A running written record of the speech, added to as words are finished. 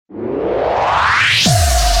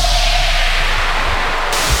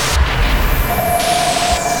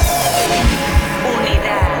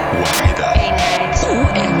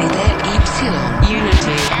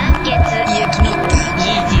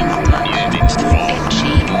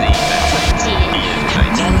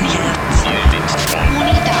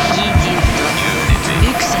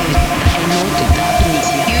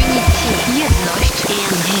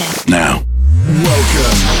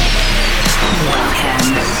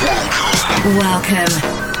Welcome.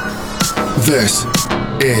 This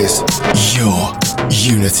is your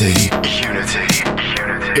Unity.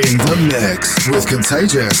 In the mix with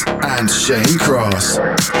Contagious and Shane Cross.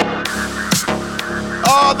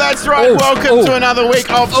 Oh, that's right. Welcome to another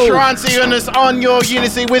week of Tranciness on your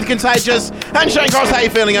Unity with Contagious and Shane Cross. How are you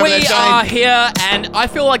feeling over there, Shane? We are here, and I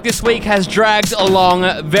feel like this week has dragged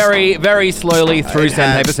along very, very slowly through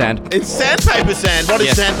Sandpaper Sand. It's Sandpaper Sand. What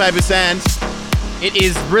is Sandpaper Sand? It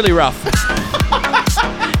is really rough.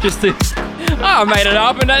 I made it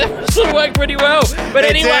up, and it sort of worked pretty well. But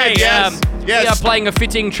anyway, we are playing a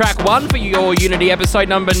fitting track 1 for your Unity episode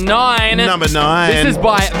number 9. Number 9. This is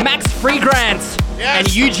by Max Freegrant and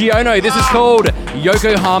Yuji Ono. This is called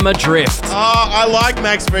Yokohama Drift. I like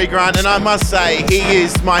Max Freegrant, and I must say, he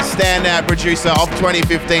is my standout producer of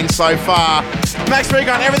 2015 so far. Max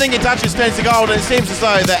Freegrant, everything he touches turns to gold, and it seems as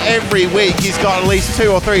though that every week he's got at least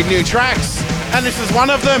 2 or 3 new tracks, and this is one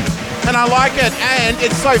of them. And I like it, and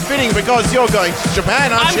it's so fitting because you're going to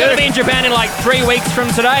Japan, aren't you? I'm going to be in Japan in like 3 weeks from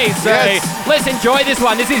today, so let's enjoy this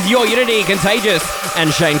one. This is your Unity, Contagious,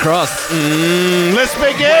 and Shane Cross. Let's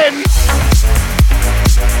begin!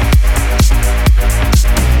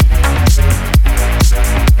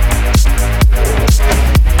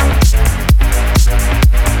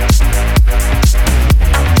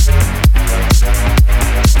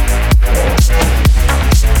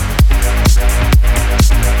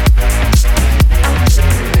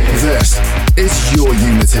 It's your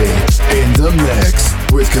Unity in the mix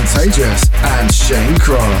with Contagious and Shane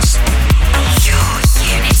Cross. Your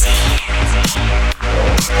Unity.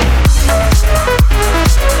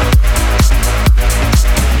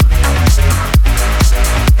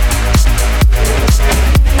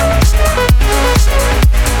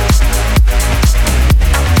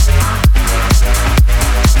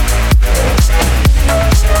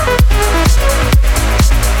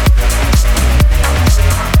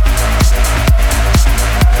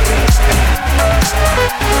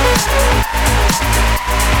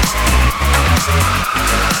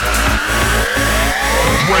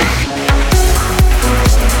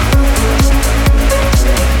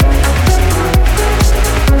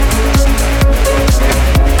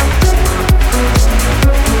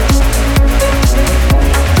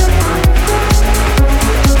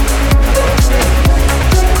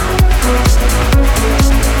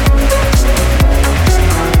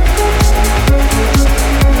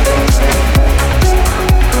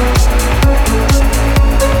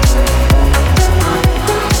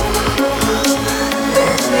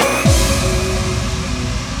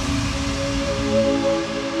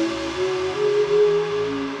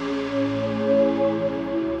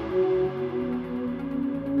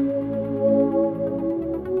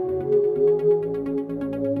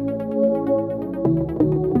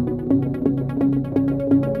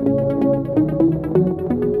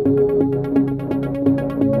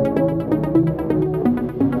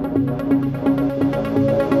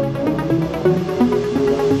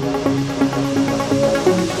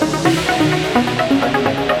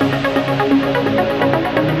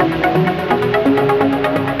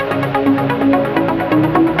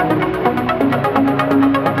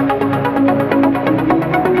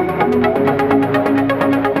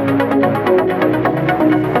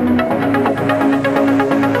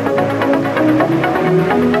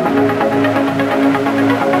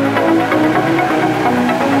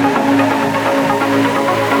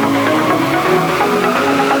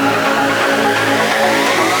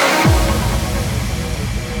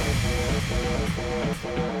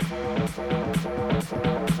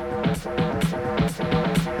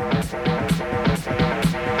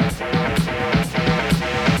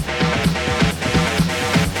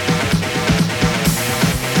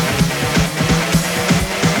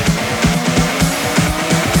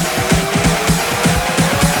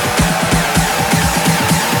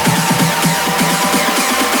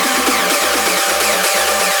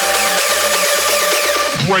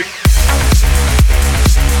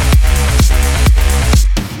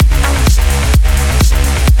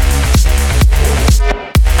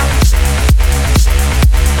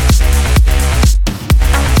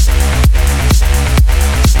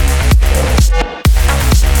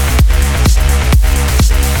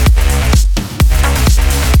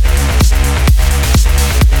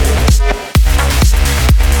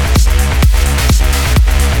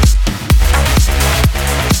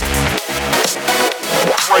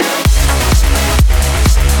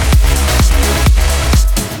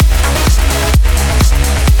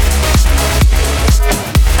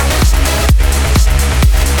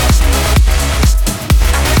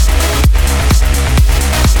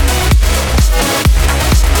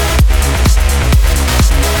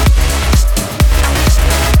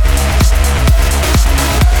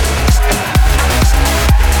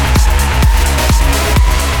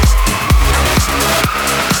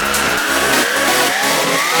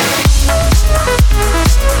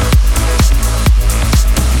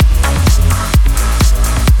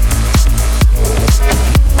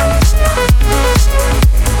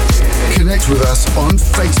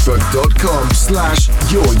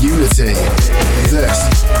 facebook.com/yourunity. This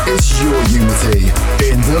is Your Unity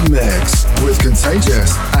in the mix with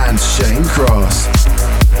Contagious and Shane Cross.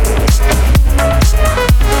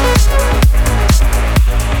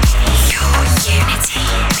 Your Unity.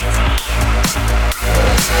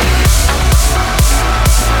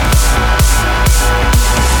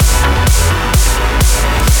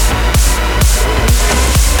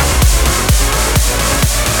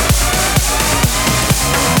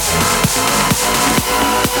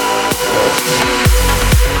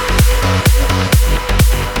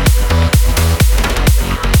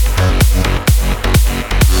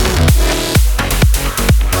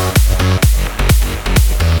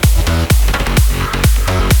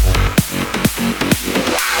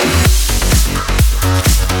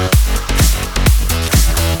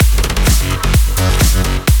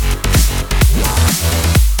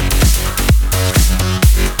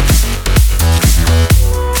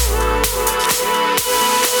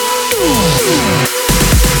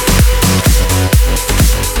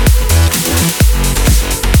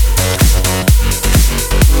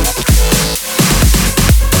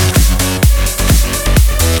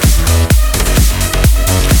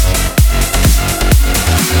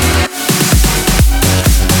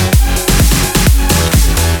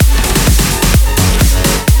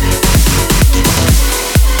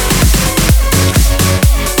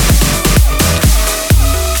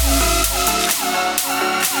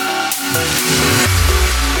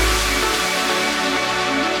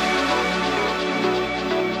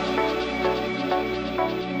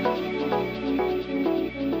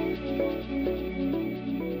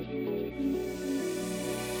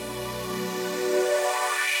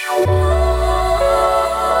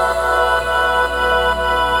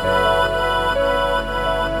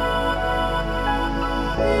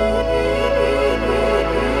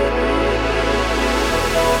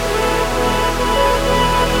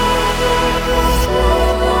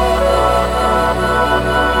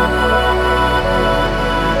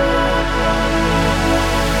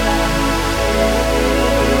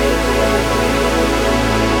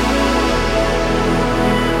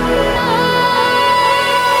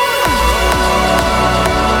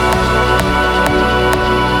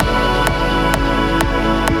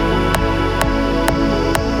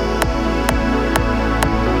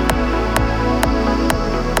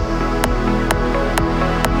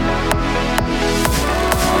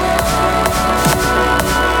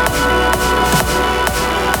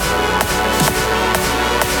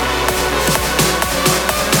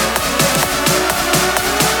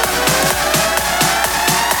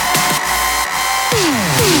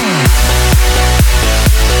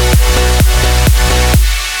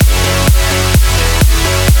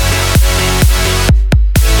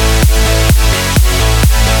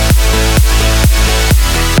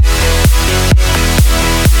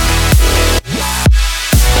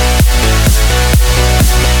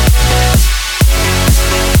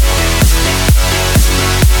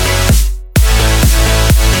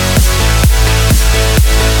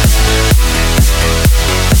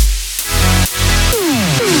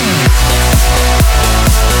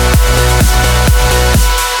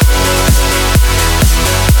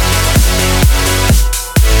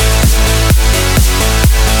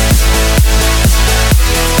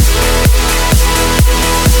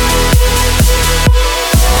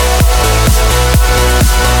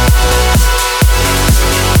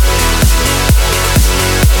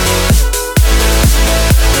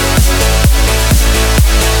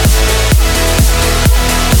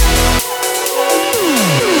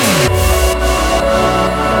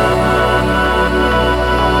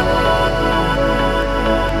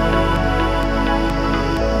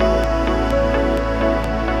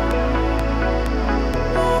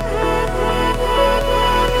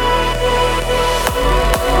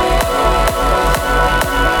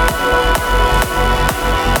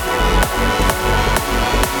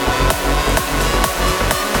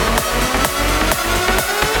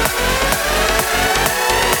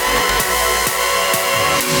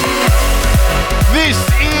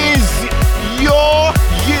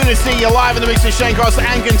 You're live in the mix with Shane Cross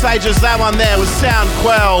and Contagious. That one there was Sound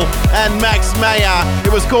Quell and Max Mayer. It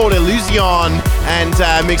was called Illusion. And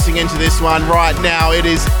mixing into this one right now, it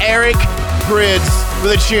is Eric Bridge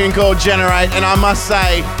with a tune called Generate. And I must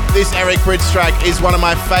say, this Eric Bridge track is one of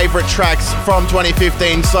my favorite tracks from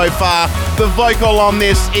 2015 so far. The vocal on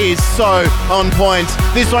this is so on point.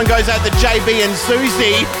 This one goes out to JB and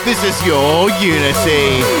Susie. This is Your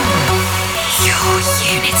Unity. Your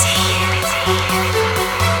Unity.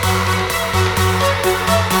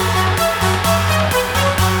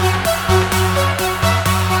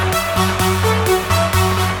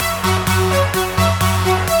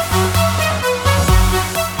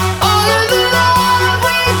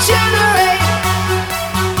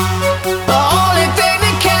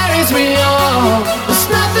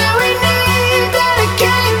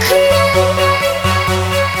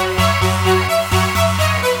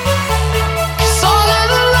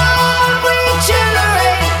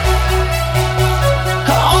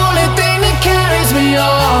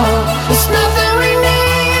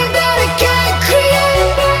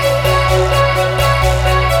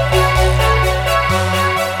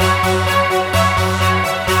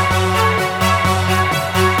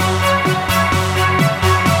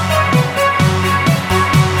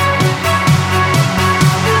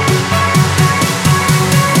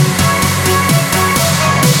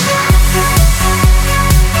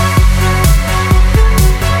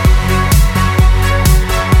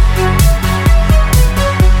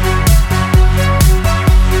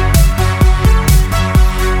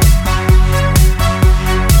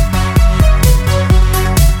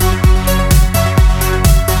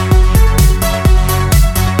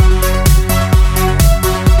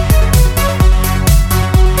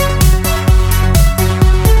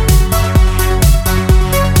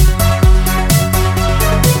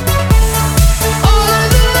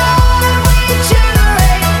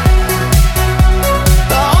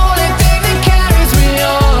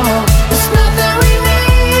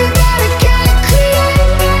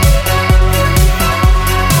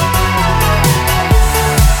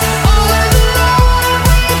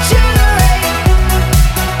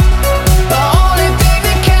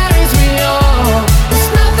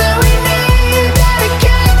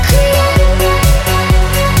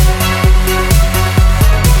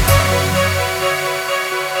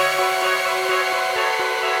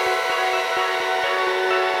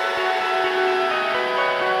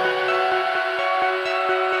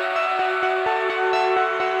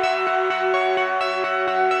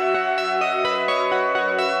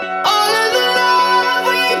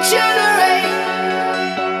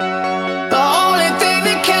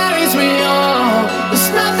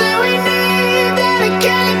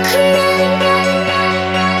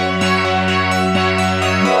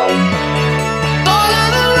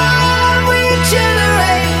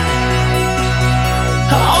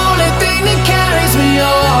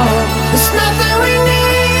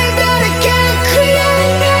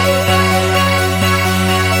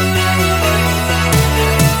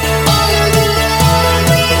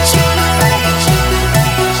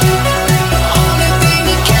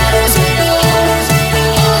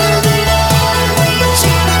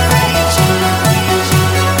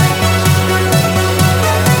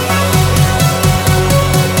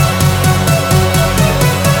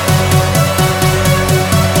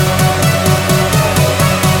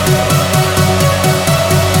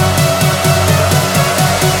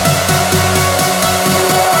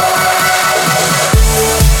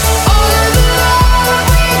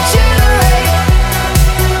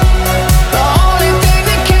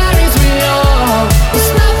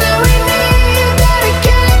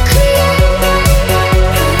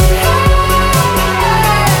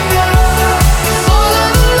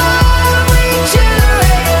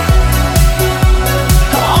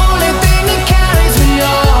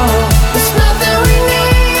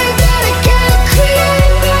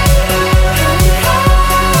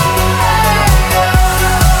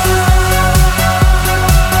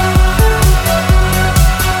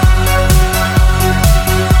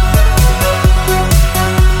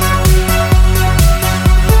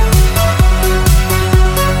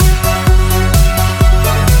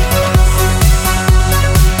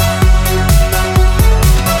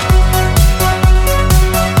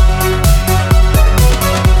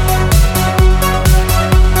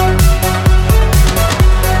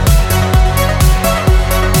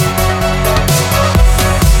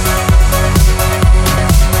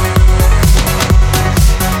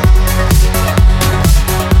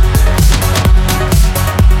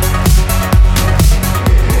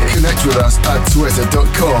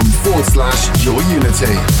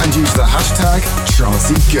 twitter.com/yourunity and use the hashtag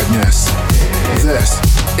TrancyGoodness. This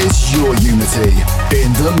is Your Unity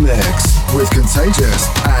in the mix with Contagious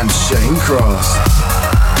and Shane Cross.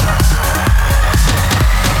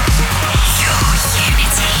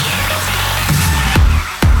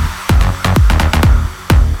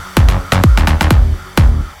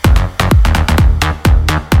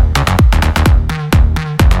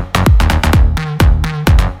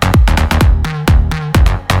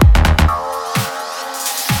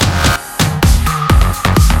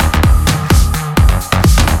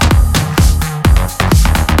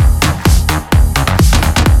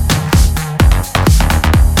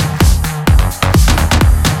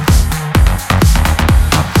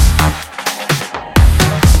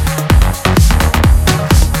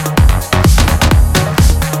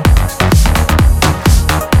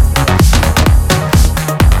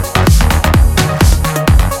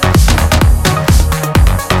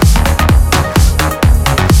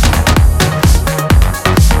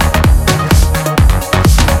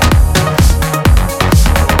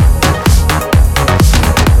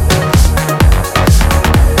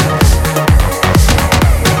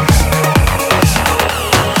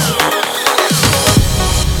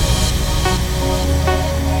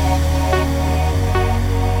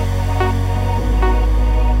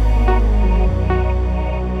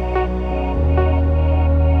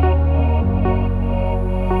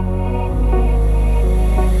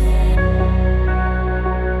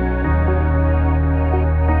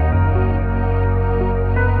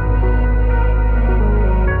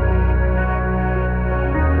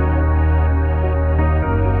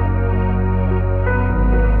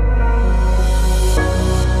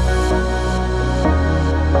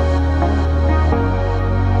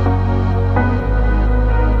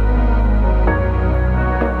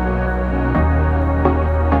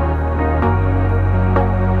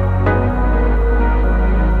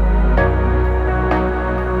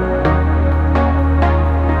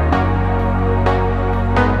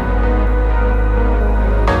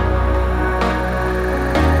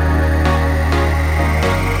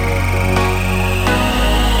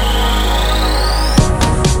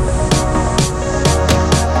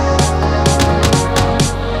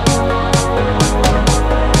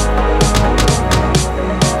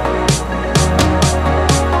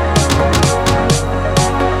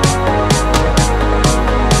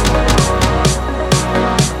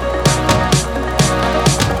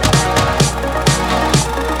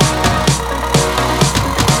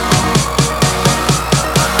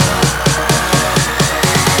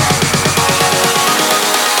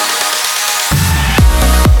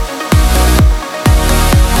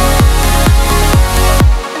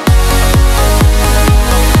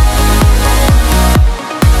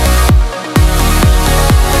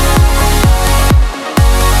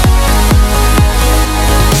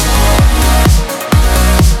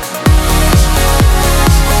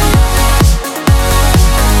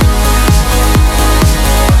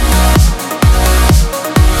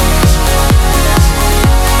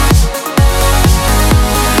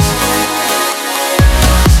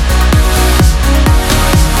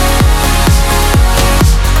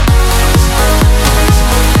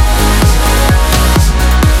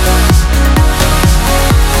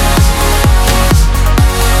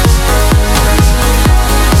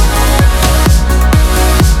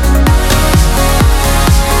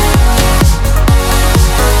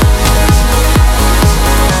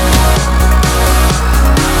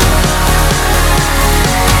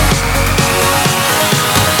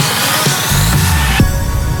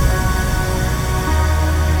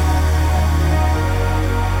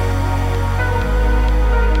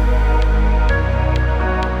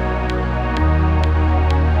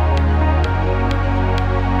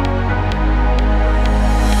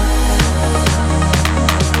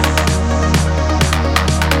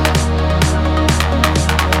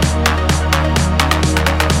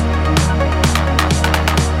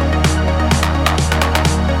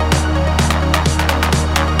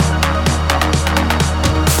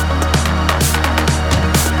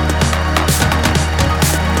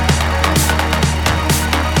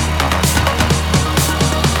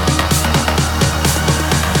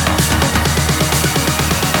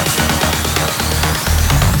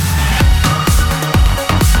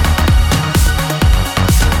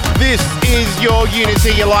 Your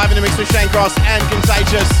Unity. You're live in the mix with Shane Cross and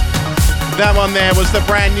Contagious. That one there was the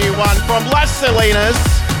brand new one from Las Salinas.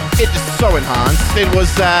 It is so enhanced. It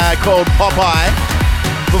was called Popeye.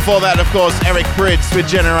 Before that, of course, Eric Prydz with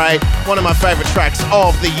Generate, one of my favourite tracks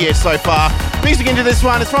of the year so far. Music into this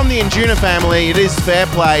one, it's from the Injuna family, it is Fair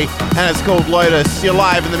Play, and it's called Lotus. You're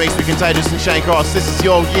live in the mix with Contagious and Shane Cross. This is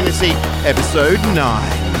your Unity, episode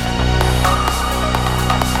 9.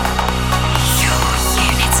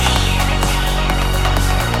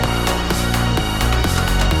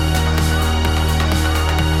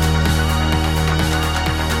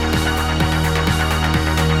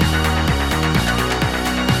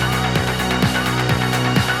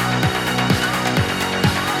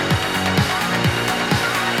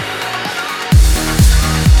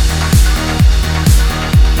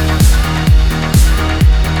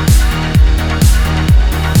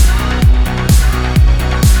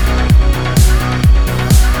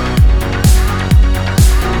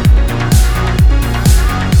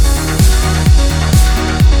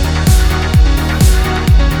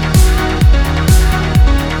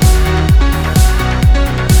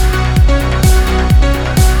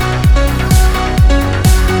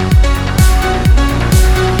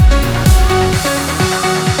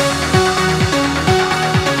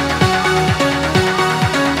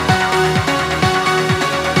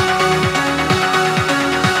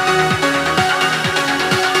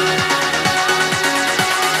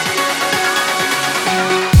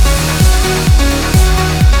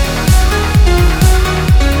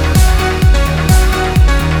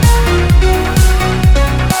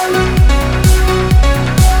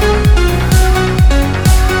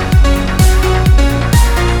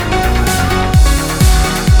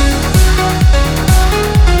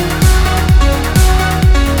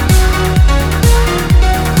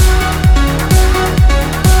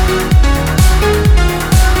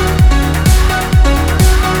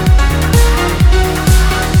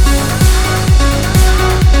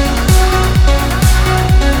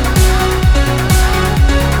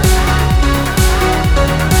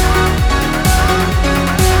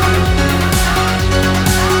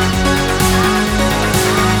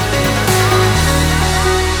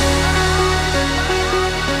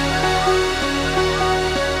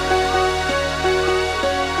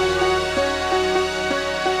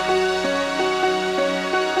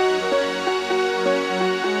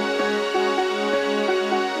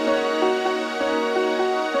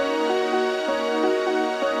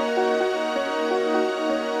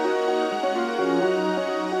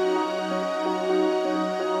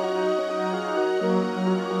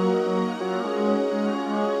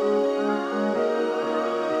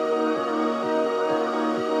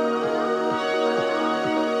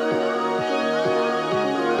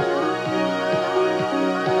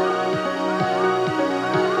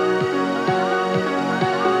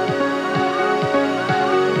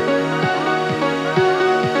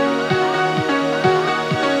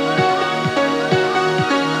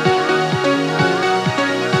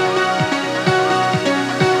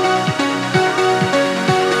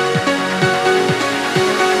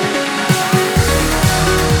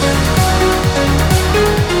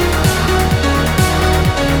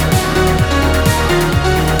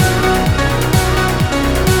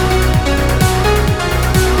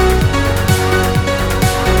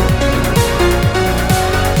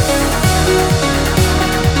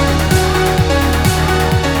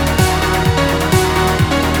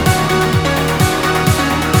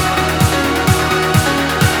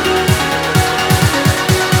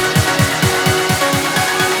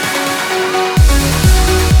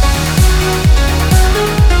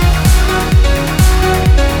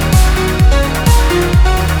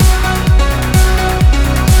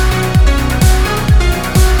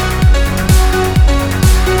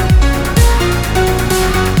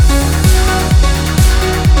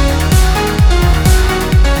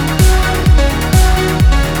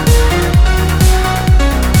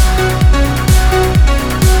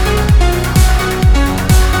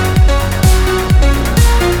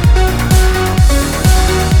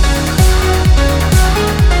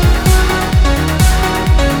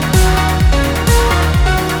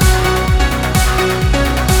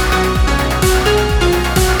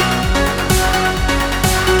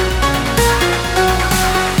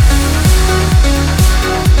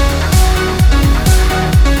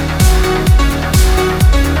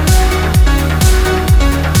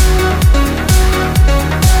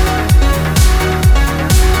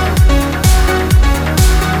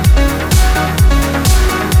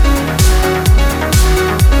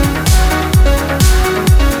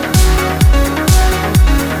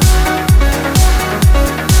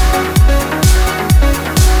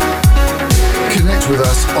 with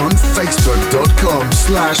us on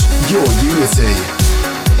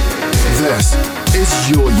facebook.com/yourunity. This is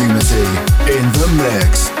Your Unity in the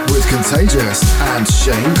Mix with Contagious and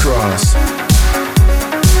Shane Cross.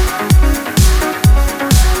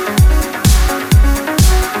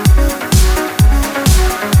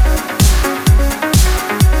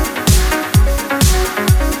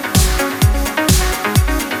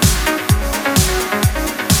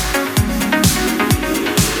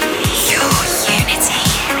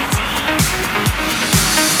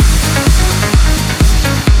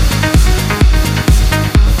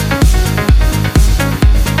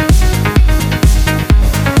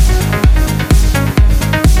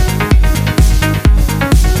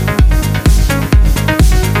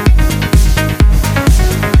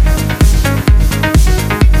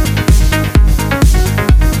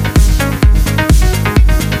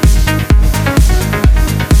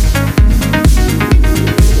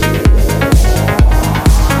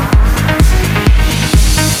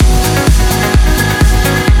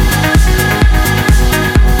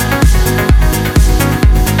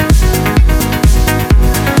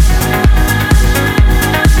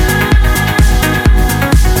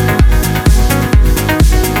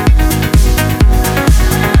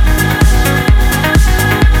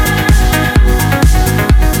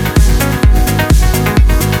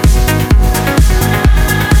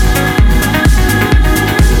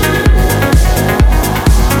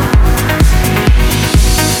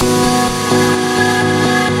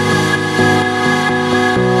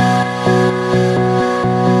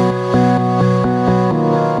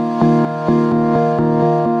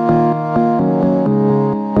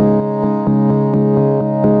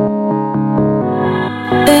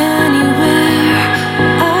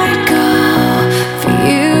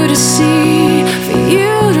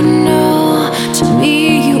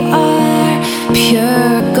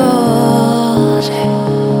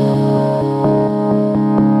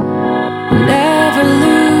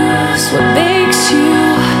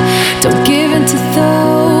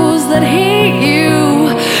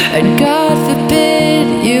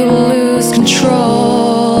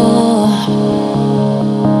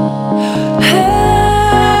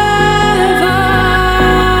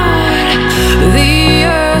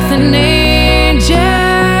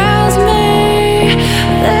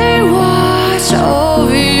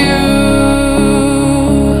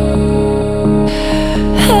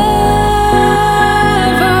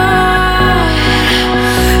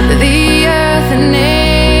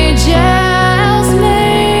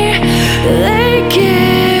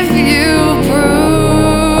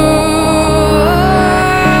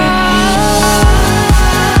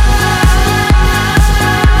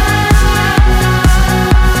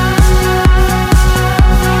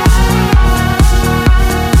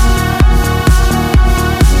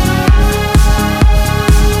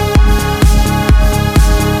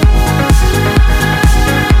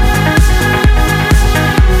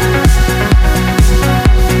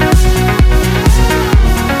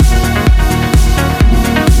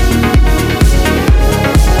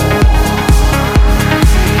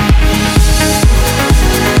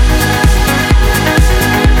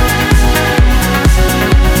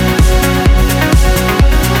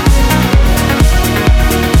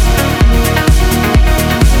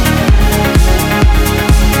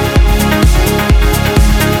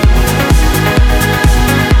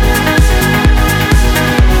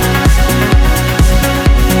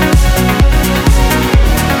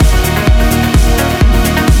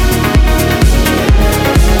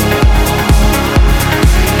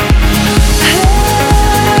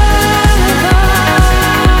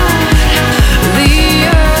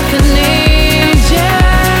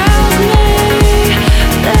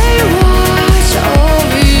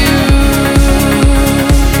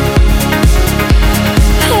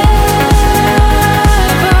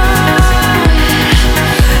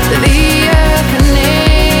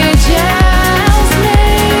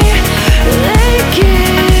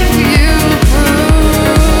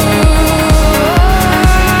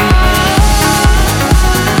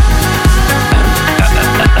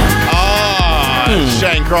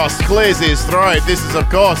 Cross clears his throat. This is, of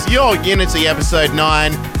course, Your Unity episode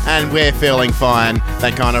 9, and we're feeling fine.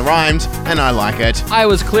 That kind of rhymed, and I like it. I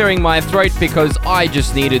was clearing my throat because I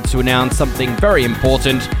just needed to announce something very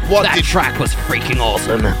important. That track was freaking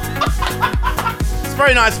awesome. It's a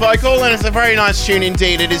very nice vocal, and it's a very nice tune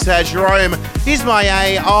indeed. It is Jerome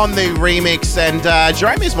Ismaye on the remix, and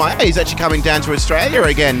Jerome Ismaye is actually coming down to Australia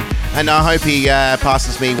again, and I hope he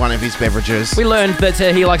passes me one of his beverages. We learned that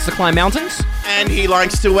he likes to climb mountains. And he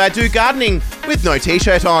likes to do gardening with no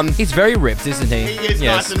t-shirt on. He's very ripped, isn't he? He is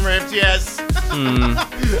nice and ripped, yes.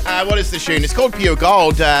 What is the tune? It's called Pure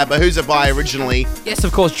Gold, but who's it by originally? Yes,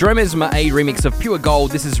 of course, Droma's a remix of Pure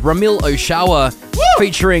Gold. This is Ramil Oshawa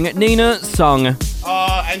featuring Nina Sung.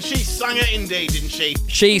 Oh, and she sung it indeed, didn't she?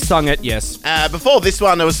 She sung it, yes. Before this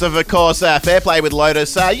one, it was, of course, Fair Play with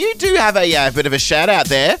Lotus. You do have a bit of a shout-out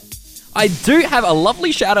there. I do have a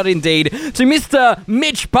lovely shout-out indeed to Mr.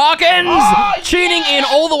 Mitch Parkins, tuning in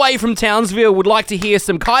all the way from Townsville, would like to hear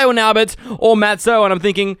some Kyle Naubert or Matzo, and I'm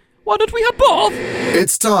thinking, why don't we have both?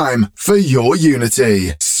 It's time for your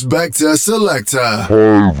Unity Spectre Selector.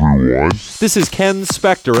 Hi everyone. This is Ken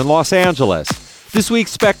Spector in Los Angeles. This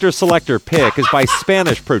week's Spectre Selector pick is by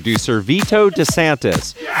Spanish producer Vito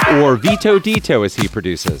DeSantis, or Vito Dito as he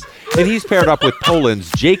produces. And he's paired up with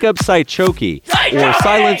Poland's Jacob Saichoki, or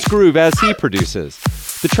Silence Groove as he produces.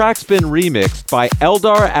 The track's been remixed by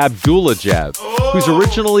Eldar Abdulajev, who's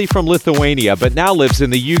originally from Lithuania but now lives in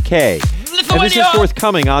the UK. And this is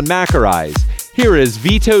forthcoming on Macarize. Here is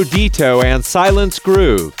Vito Dito and Silence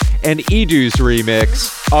Groove, and Edu's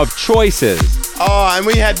remix of Choices. Oh, and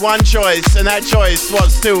we had one choice, and that choice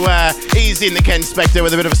was to ease in the Ken Spector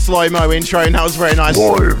with a bit of a slow-mo intro, and that was very nice.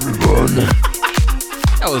 Hi everyone.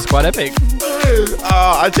 That was quite epic.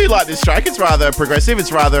 I do like this track. It's rather progressive.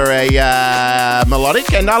 It's rather a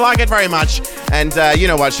melodic, and I like it very much. And you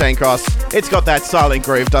know what, Shane Cross? It's got that silent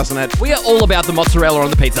groove, doesn't it? We are all about the mozzarella on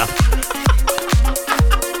the pizza.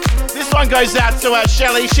 This one goes out to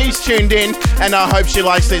Shelley. She's tuned in, and I hope she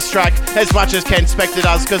likes this track as much as Ken Spector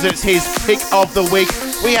does, because it's his pick of the week.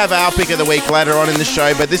 We have our pick of the week later on in the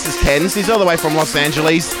show, but this is Ken's. He's all the way from Los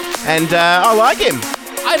Angeles, and I like him.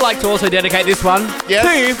 I'd like to also dedicate this one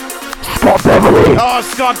to Scott Beverly. Oh,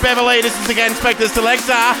 Scott Beverly. This is again Spectre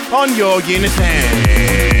Selector on your Unity.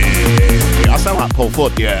 I sound like Paul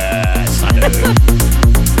Foot. Yes, I do.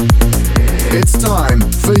 It's time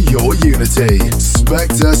for your Unity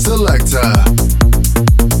Spectre Selector.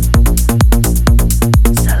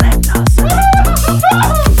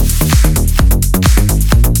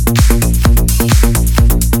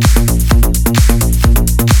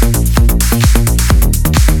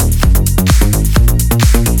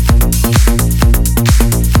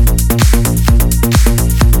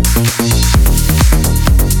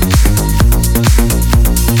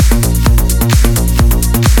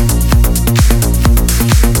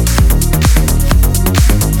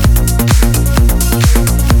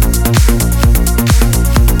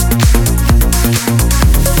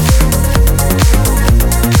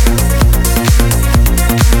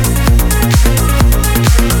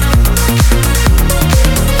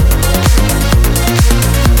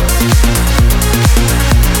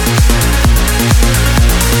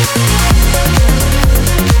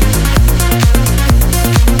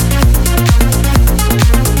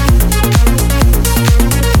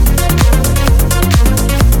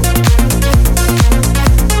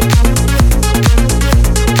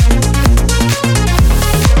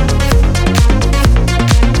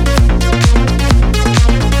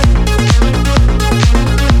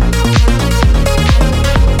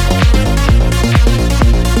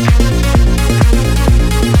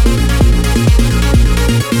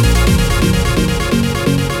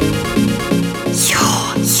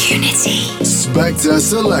 Spectre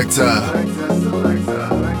Selector.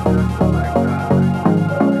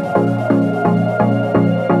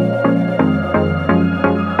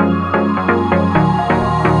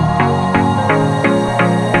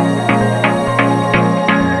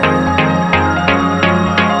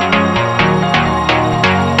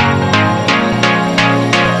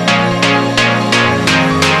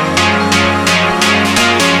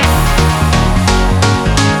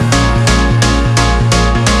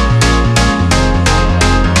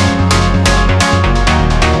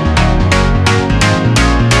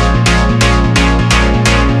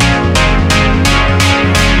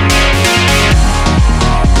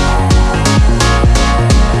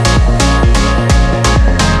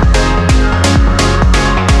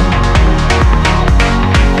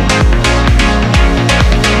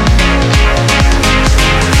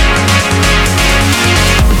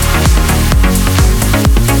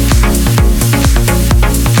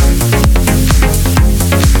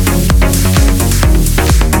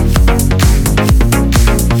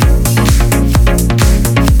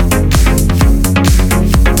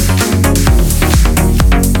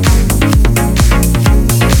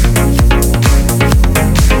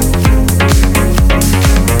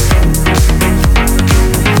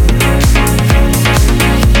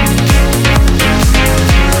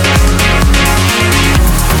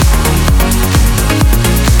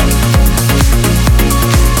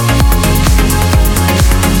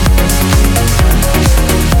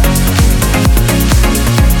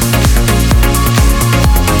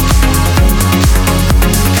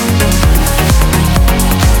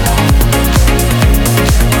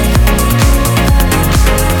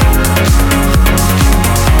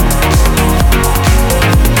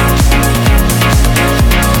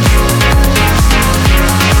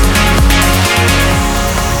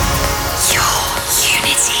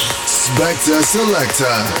 Spectre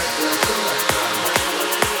Selector.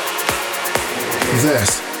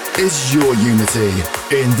 This is your Unity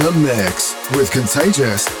in the mix with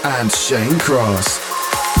Contagious and Shane Cross.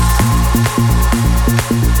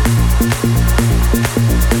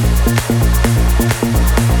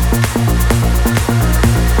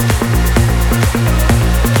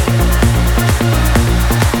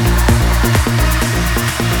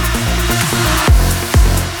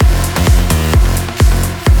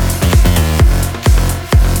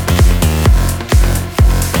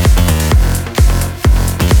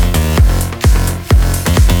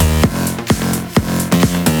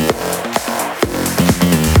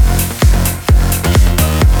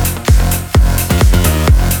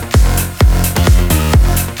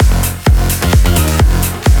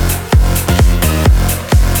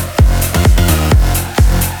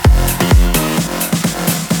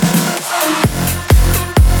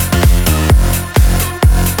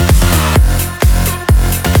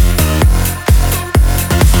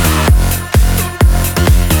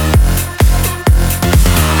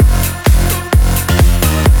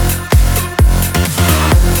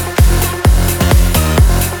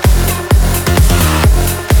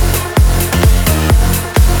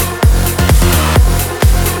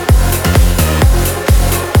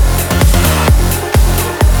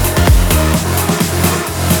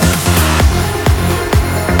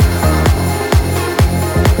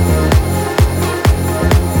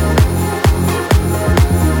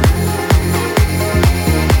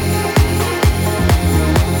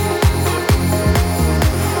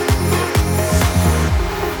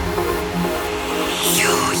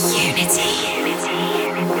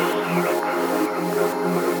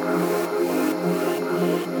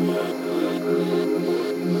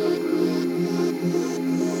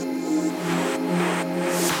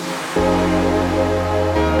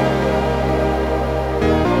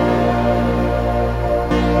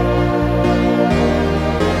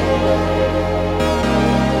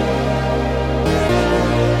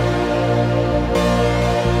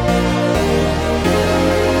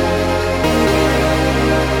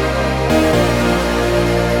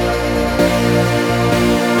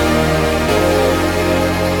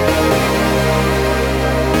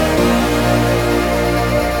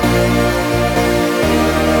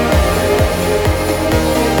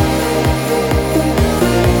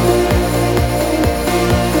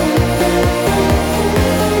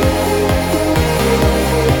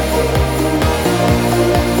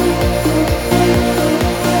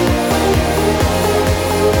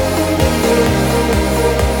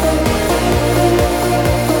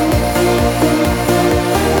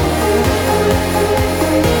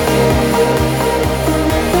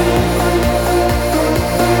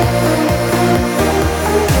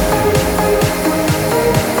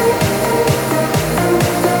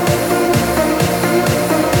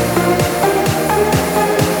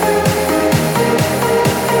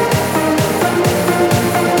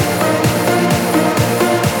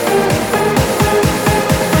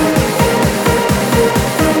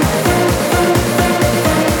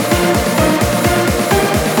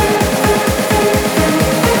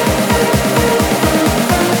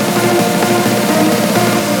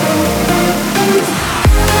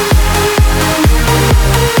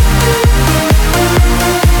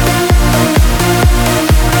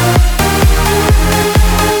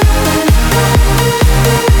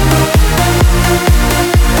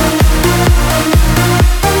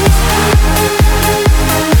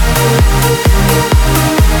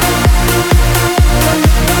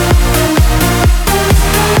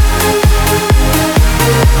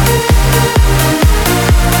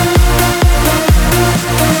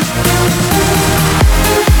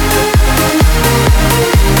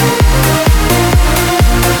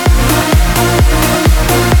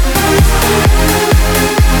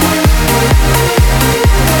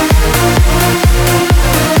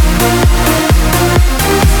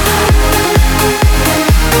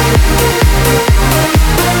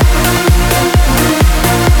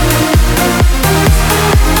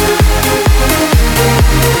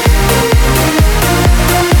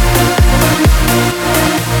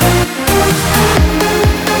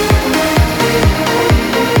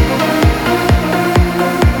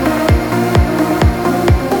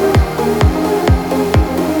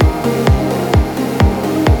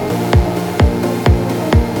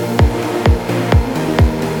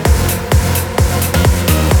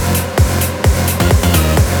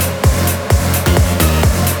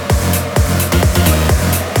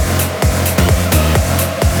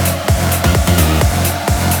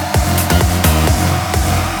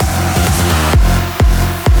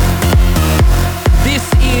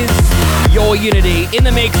 Your Unity in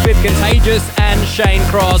the mix with Contagious and Shane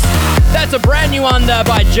Cross. That's a brand new one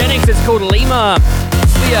by Genix. It's called Lima.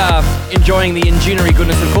 We are enjoying the engineering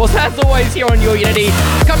goodness, of course, as always here on Your Unity.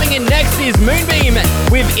 Coming in next is Moonbeam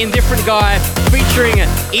with Indifferent Guy featuring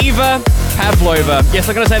Eva Pavlova. Yes,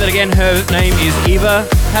 I'm going to say that again. Her name is Eva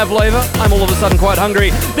Pavlova. I'm all of a sudden quite hungry.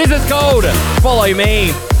 This is called Follow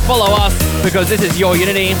Me. Follow us, because this is Your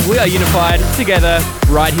Unity. We are unified together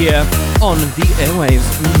right here on the airwaves.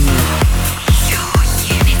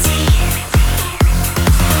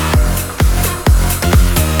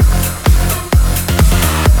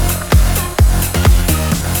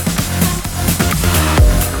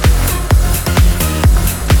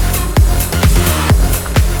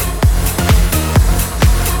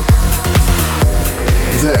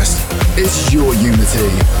 This is Your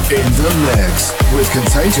Unity in the mix with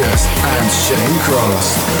Contagious and Shane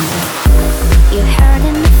Cross. You heard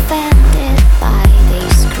and offended by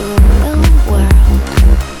this cruel world.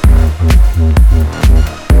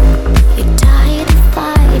 You're tired of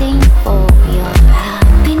fighting for your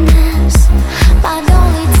happiness, but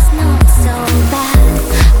all it's not so bad.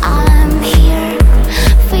 I'm here,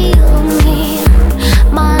 feel me.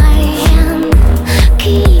 My hand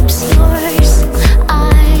keeps yours.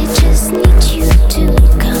 I just need you to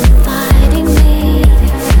confide in me.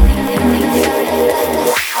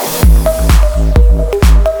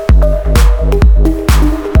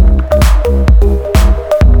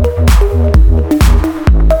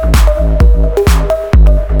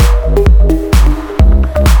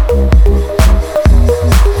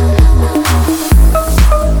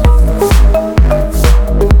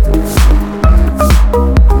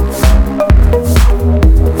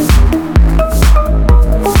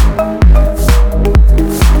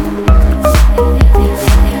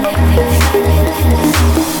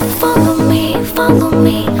 Follow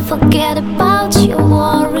me, forget about your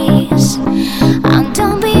worries. And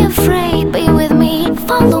don't be afraid, be with me.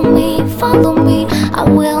 Follow me, I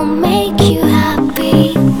will make you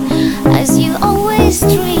happy. As you always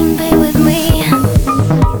dream, be with me.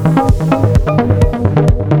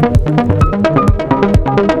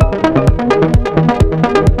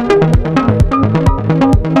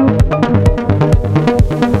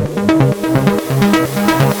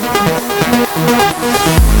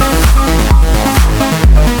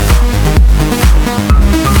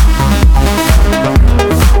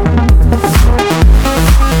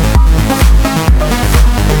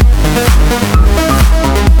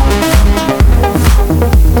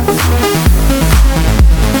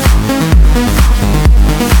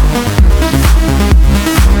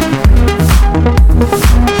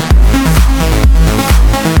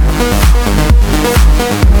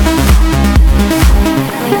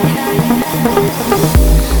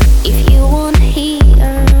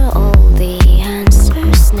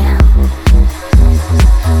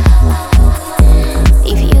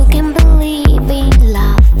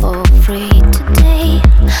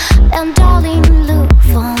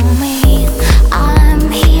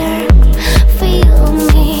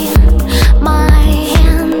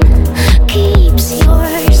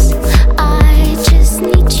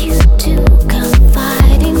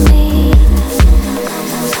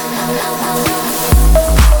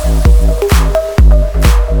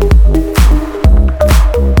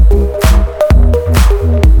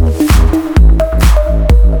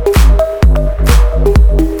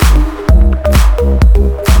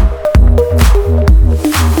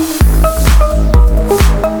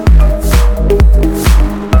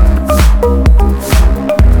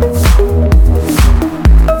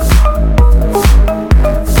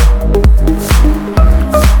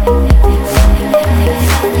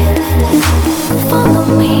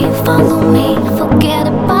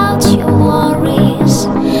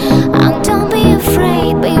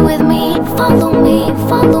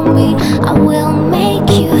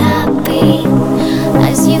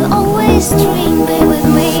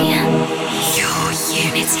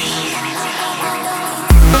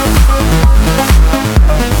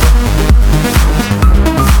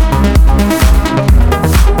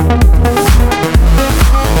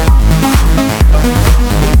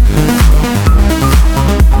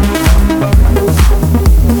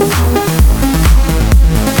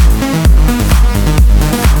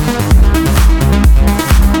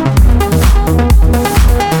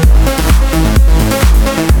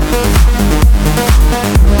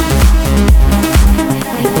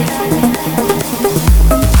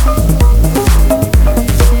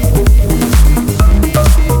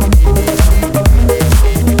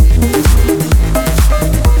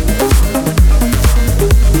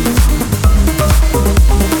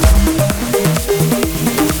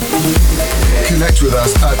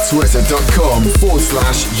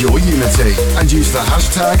 twitter.com/yourunity and use the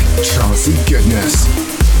hashtag TrancyGoodness.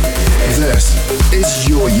 This is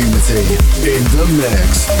Your Unity in the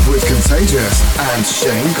Mix with Contagious and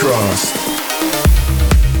Shane Cross.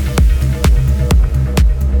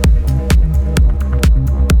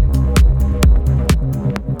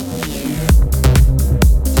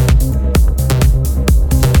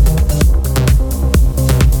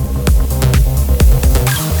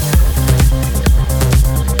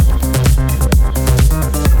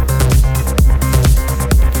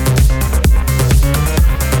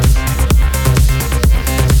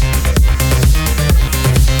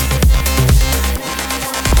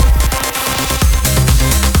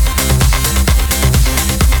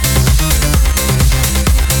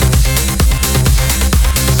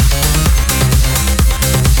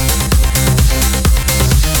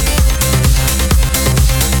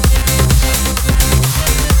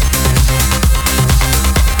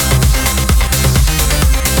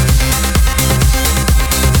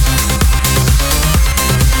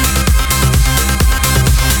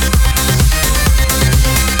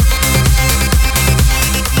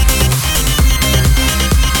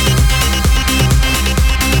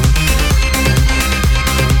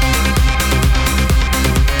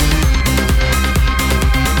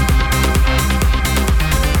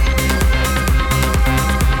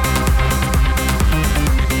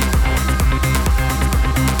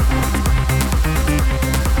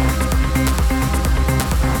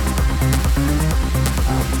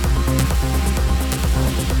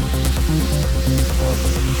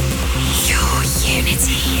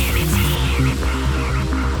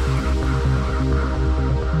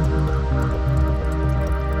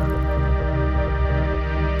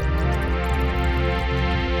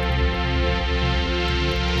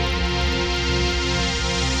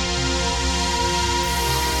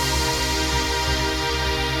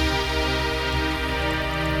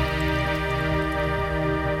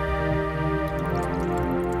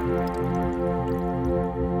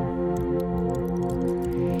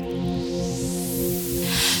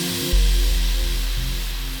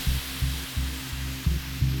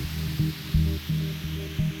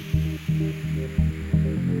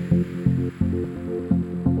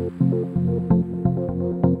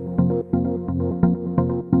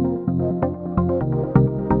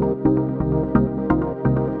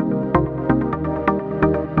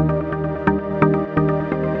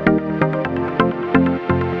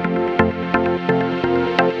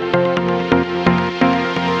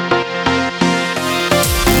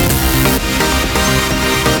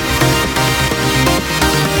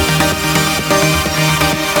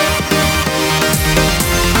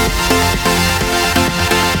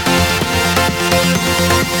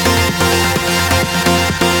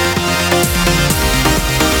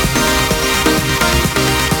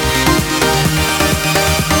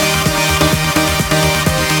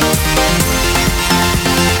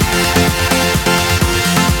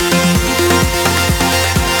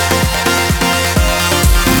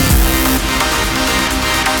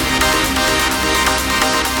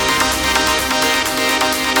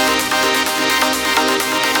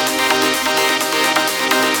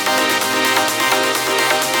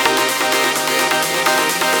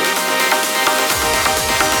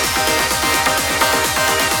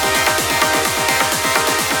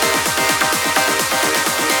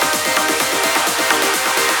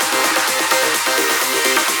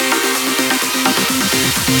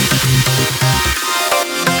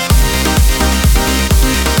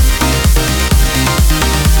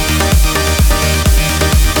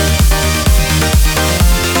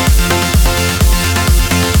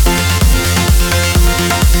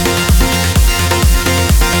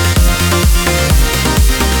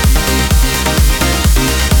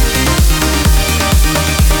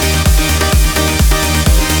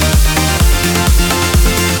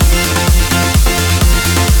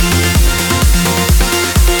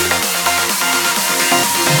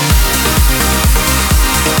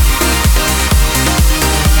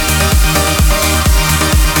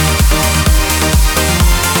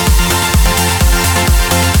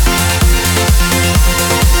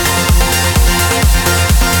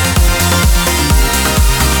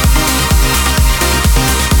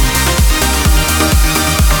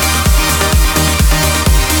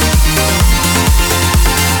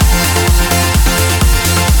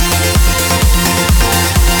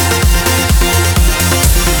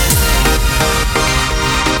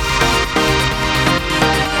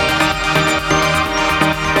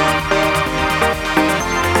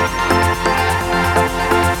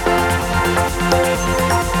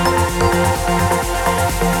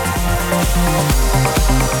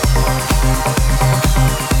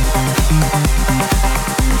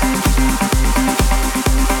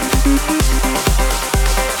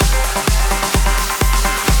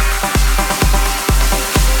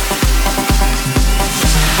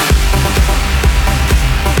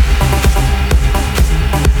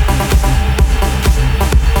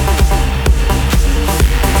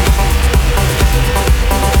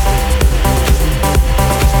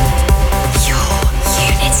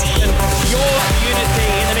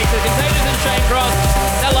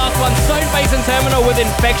 Basin Terminal with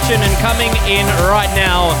Infection, and coming in right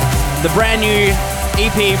now, the brand new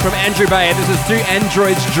EP from Andrew Bayer. This is Do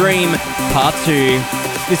Android's Dream Part 2.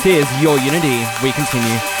 This is Your Unity. We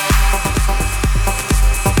continue.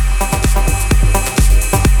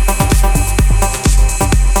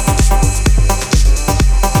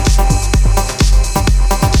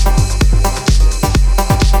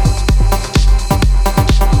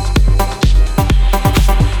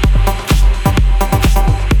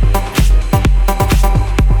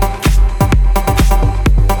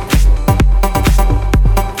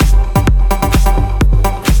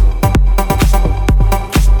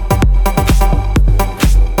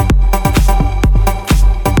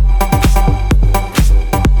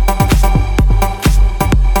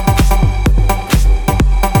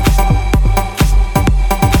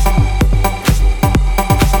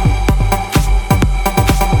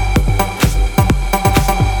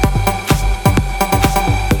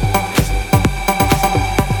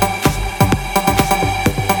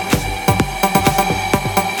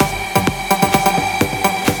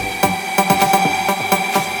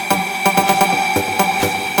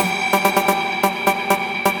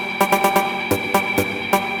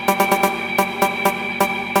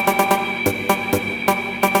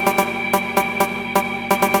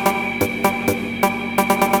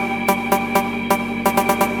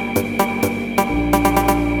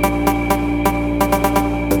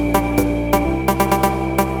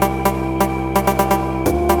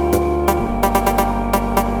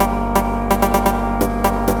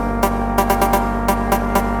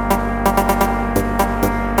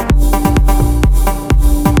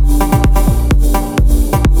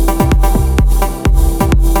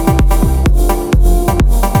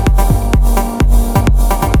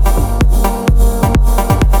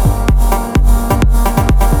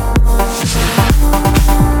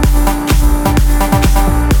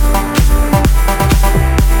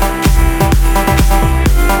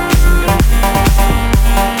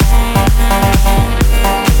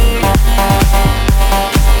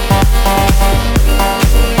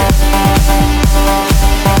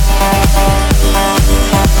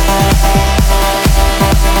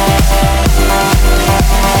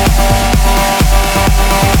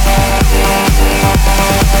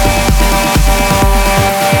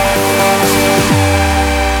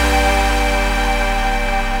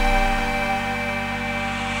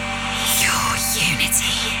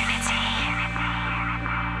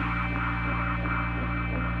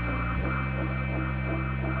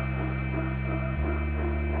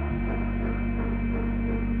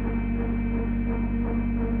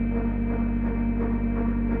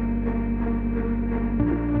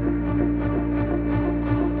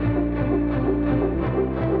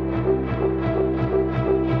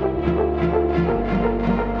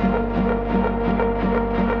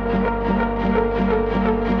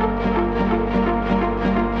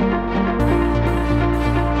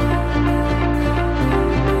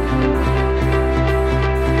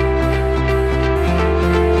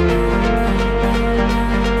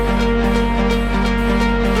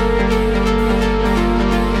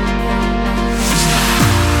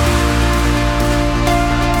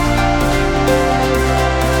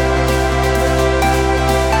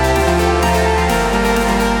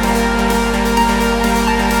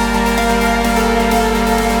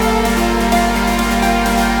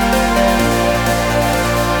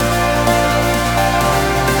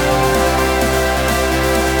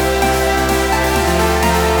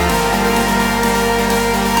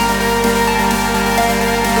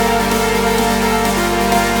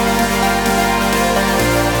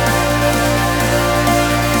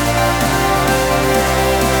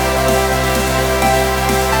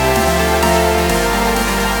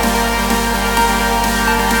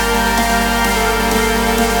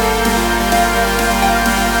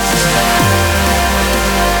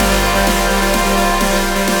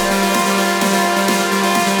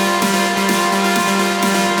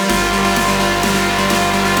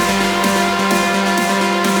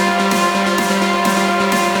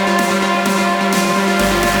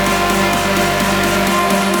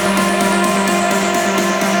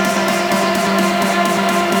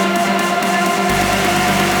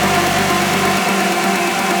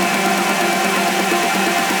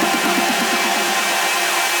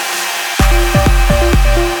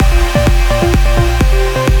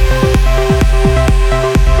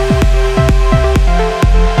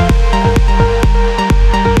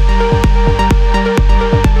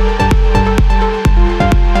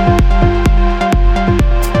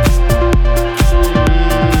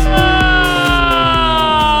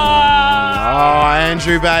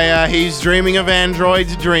 Andrew Bayer, he's dreaming of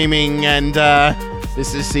androids dreaming, and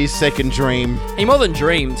This is his second dream. He more than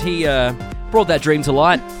dreamed. He brought that dream to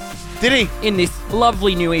light Did he? in this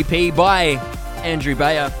lovely new EP by Andrew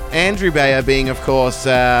Bayer. Andrew Bayer being, of course,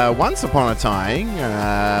 once upon a time,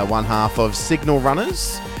 one half of Signal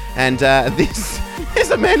Runners. And this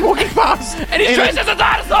is a man walking past. And he's dressed as a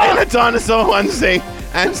dinosaur! In a dinosaur onesie.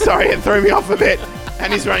 And sorry, it threw me off a bit.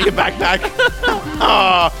 And he's wearing a backpack.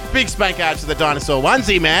 Oh, big spank out to the dinosaur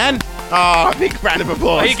onesie, man. Oh, big round of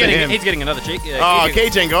applause. He's to him. getting another cheek. Yeah, Oh, key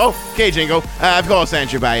jingle. Of course,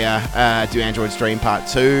 Andrew Bayer, do Android Stream Part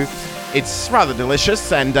 2. It's rather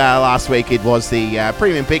delicious, and last week it was the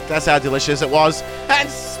premium pick. That's how delicious it was. And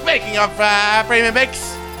speaking of premium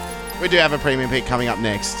picks, we do have a premium pick coming up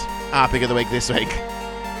next. Our pick of the week this week.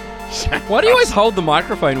 Why do you always hold the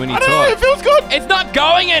microphone when you I talk? don't know, it feels good. It's not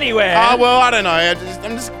going anywhere. Oh, well, I don't know. I'm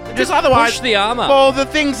just otherwise. push the arm up. Well, the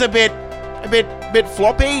thing's a bit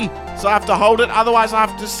floppy, so I have to hold it. Otherwise, I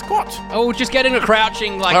have to squat. Oh, just get in a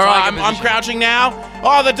crouching like. All right, tiger I'm position. crouching now.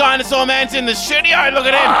 Oh, the dinosaur man's in the studio. Look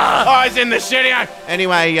at him. Oh, he's in the studio.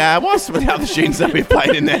 Anyway, what's some of the other tunes that we've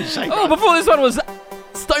played in there, Shane? Oh, before this one was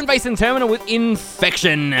Stoneface and Terminal with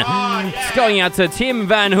Infection. It's going out to Tim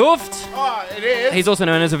Van Hooft. Oh, it is. He's also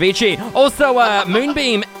known as Avicii. Also,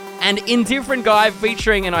 Moonbeam and Indifferent Guy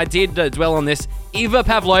featuring, and I did dwell on this, Eva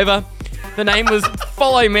Pavlova. The name was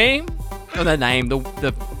Follow Me. Oh, the name of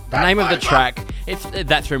the track.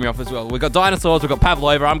 That threw me off as well. We've got Dinosaurs, we've got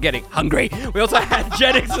Pavlova, I'm getting hungry. We also had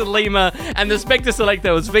Jetix and Lima, and the Spectre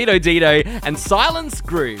Selector was Vito Dito and Silence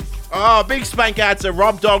Groove. Oh, big spank out to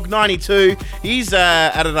RobDog92. He's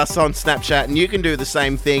added us on Snapchat, and you can do the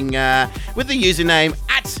same thing with the username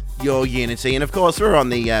 @YourUnity. And of course, we're on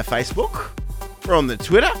the Facebook, we're on the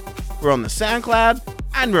Twitter, we're on the SoundCloud,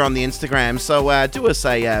 and we're on the Instagram. So do us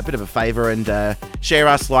a bit of a favour and share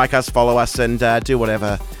us, like us, follow us, and do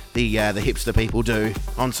whatever the hipster people do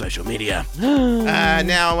on social media.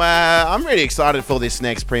 Now, I'm really excited for this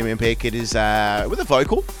next premium pick. It is with a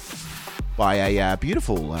vocal by a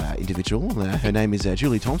beautiful individual. Her name is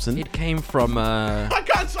Julie Thompson. It came from... I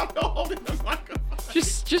can't stop holding the microphone.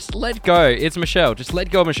 Just let go. It's Michelle. Just let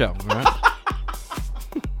go of Michelle. All right?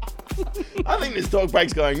 I think this talk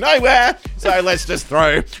break's going nowhere, so let's just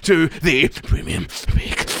throw to the premium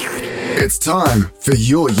pick. It's time for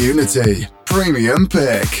your Unity Premium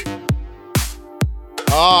Pick.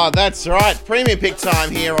 Oh, that's right. Premium pick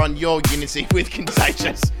time here on Your Unity with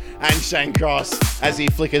Contagious and Shane Cross as he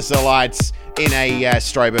flickers the lights in a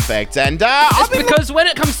strobe effect. And It's because when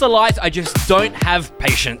it comes to lights, I just don't have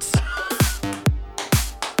patience.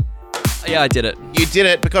 Yeah, I did it. You did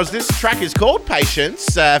it because this track is called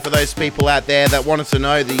Patience, for those people out there that wanted to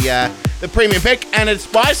know the premium pick, and it's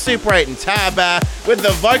by Super 8 and Tab with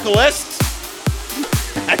the vocalist.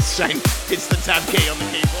 That's Shane hits the tab key on the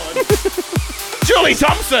keyboard. Julie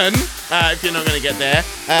Thompson, if you're not going to get there.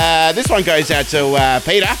 This one goes out to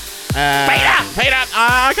Peter. Peter!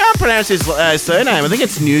 I can't pronounce his surname. I think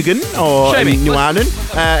it's Nugan or Show me. Nuanen.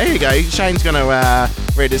 Here you go. Shane's going to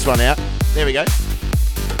read this one out. There we go.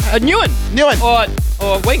 Newen.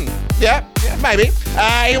 Or Wing. Yeah, maybe.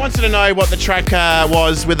 He wanted to know what the track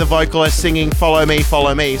was with the vocalist singing Follow Me,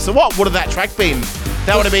 Follow Me. So what would have that track been?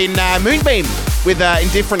 That would have been Moonbeam with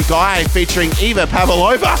Indifferent Guy featuring Eva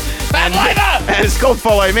Pavlova. And it's called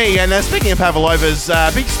Follow Me. And speaking of Pavlova's,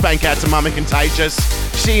 big spank out to Mama Contagious.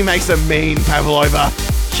 She makes a mean Pavlova.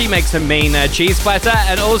 She makes a mean cheese platter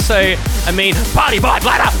and also a mean party pie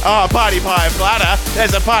platter. Oh, party pie platter.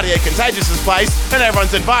 There's a party at Contagious's place and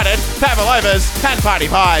everyone's invited. Pavlovas and party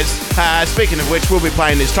pies. Speaking of which, we'll be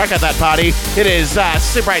playing this track at that party. It is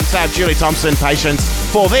Super 8 and Tab, Julie Thompson, Patience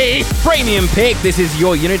for the Premium pick. This is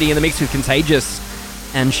Your Unity in the mix with Contagious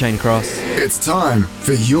and Shane Cross. It's time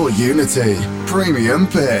for your Unity Premium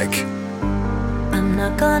Pick. I'm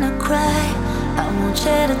not gonna cry, I won't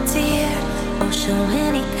shed a tear or show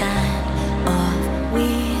any kind of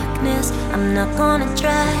weakness. I'm not gonna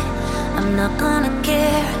try, I'm not gonna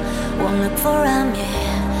care. Won't look for a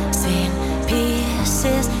missing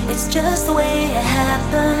pieces. It's just the way it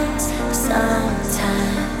happens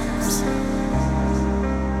sometimes.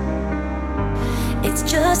 It's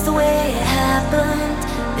just the way it happened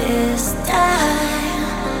this time.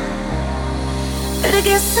 But I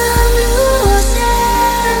guess I'm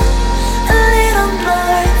losing a little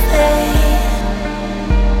more faith.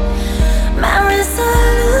 My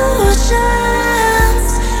resolutions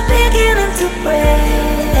beginning to break.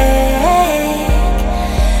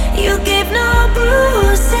 You gave no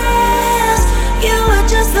bruises, you were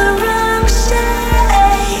just the wrong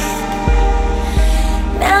shape.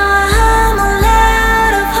 Now I'm all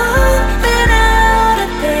out of hope and out of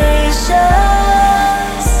patience.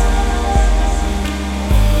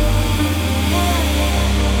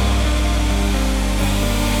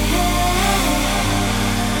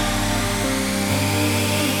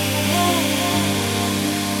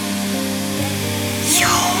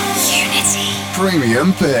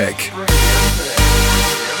 Premium Pick.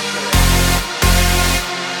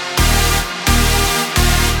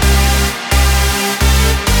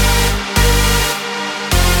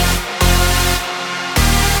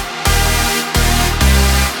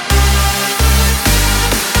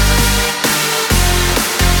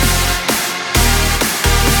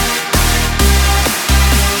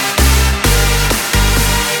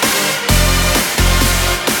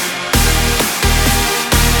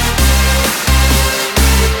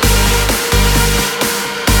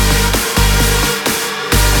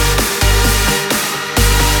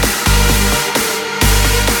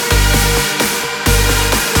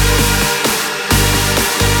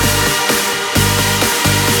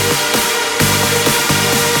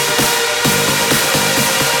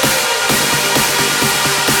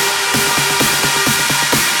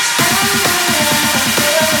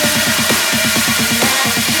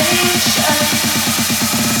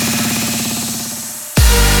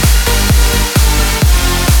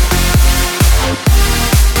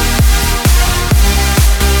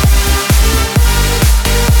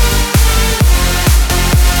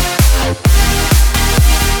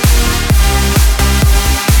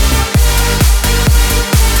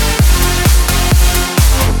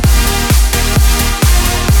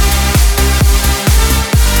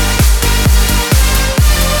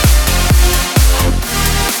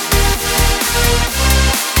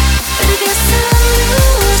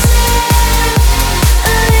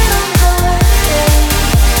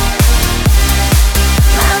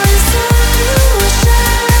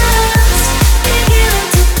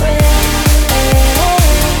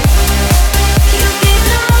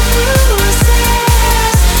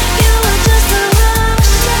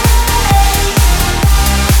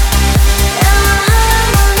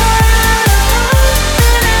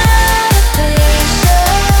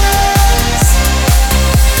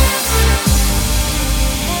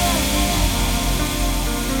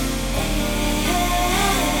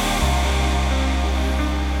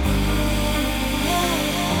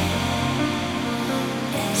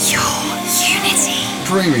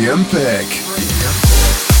 Premium Pick.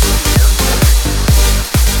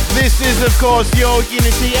 This is, of course, Your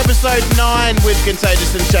Unity, episode 9 with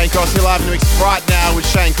Contagious and Shane Cross. You're live in the mix right now with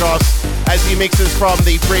Shane Cross as he mixes from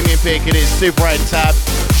the Premium Pick. It is Super 8 tab.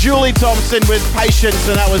 Julie Thompson with Patience,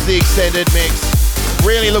 and that was the extended mix.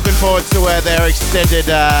 Really looking forward to their extended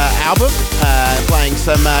album, playing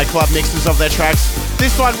some club mixes of their tracks.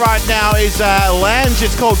 This one right now is Lange.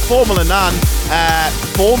 It's called Formula None.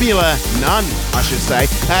 Formula None, I should say.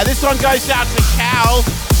 This one goes out to Cal.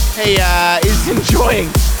 He is enjoying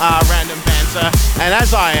random banter, and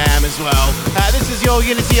as I am as well. This is Your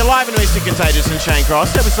Unity, alive and Mr. Contagious and Shane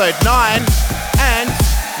Cross, episode 9, and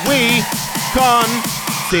we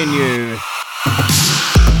continue.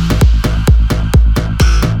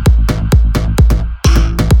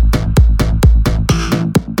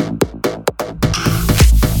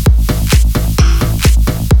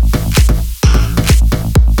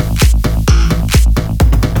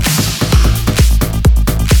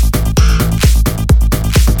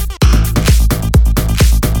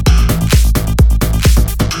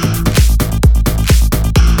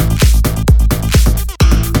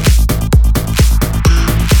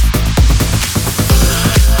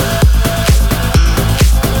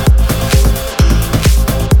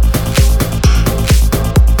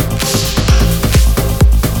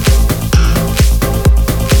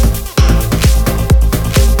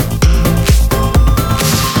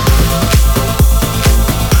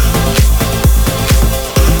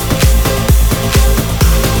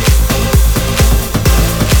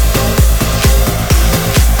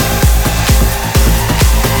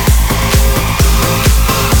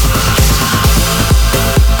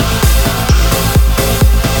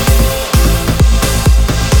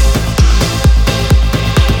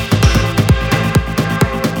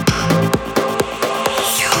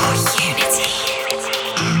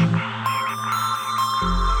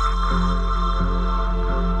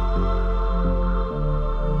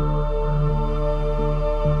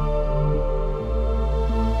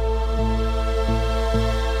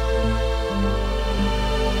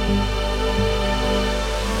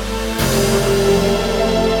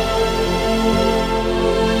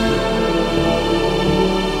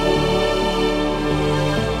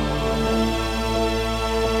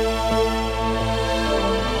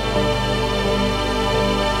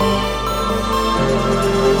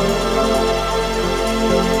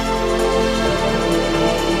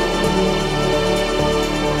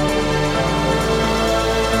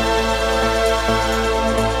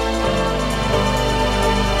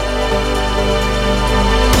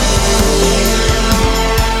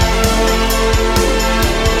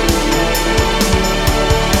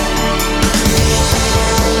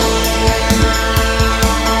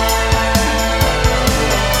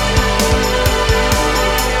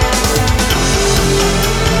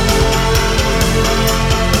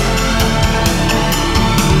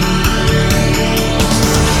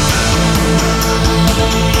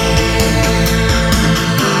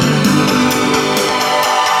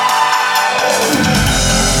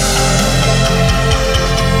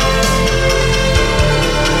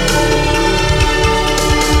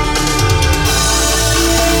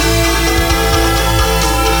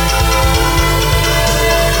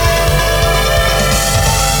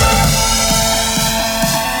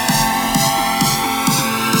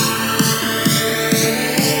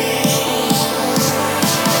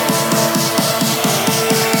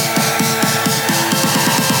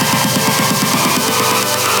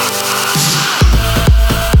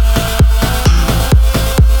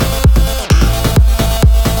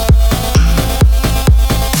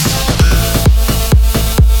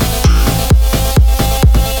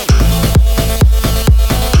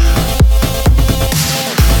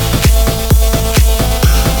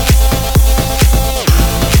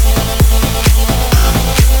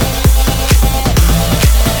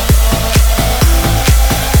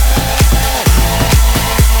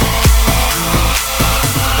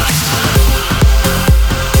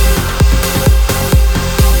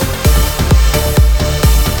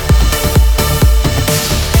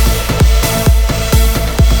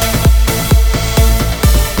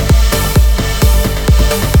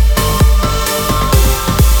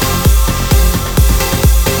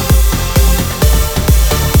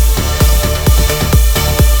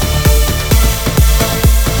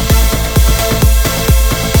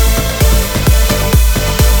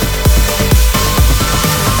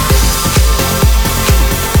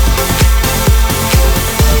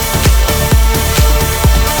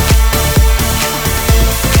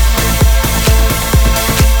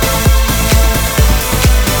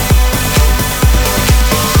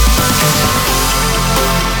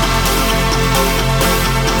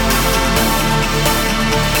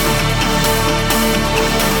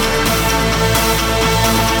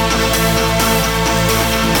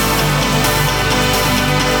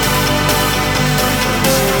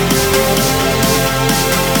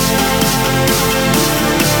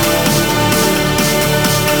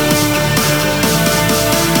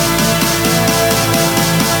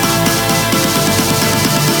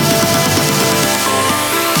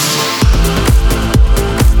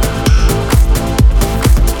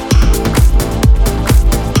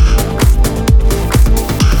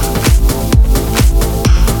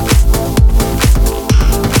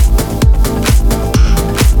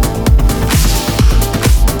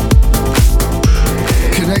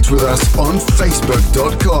 on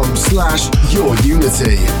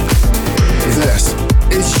facebook.com/yourunity. This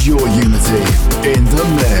is Your Unity in the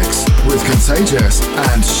mix with Contagious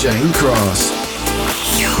and Shane Cross.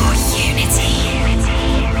 Your Unity.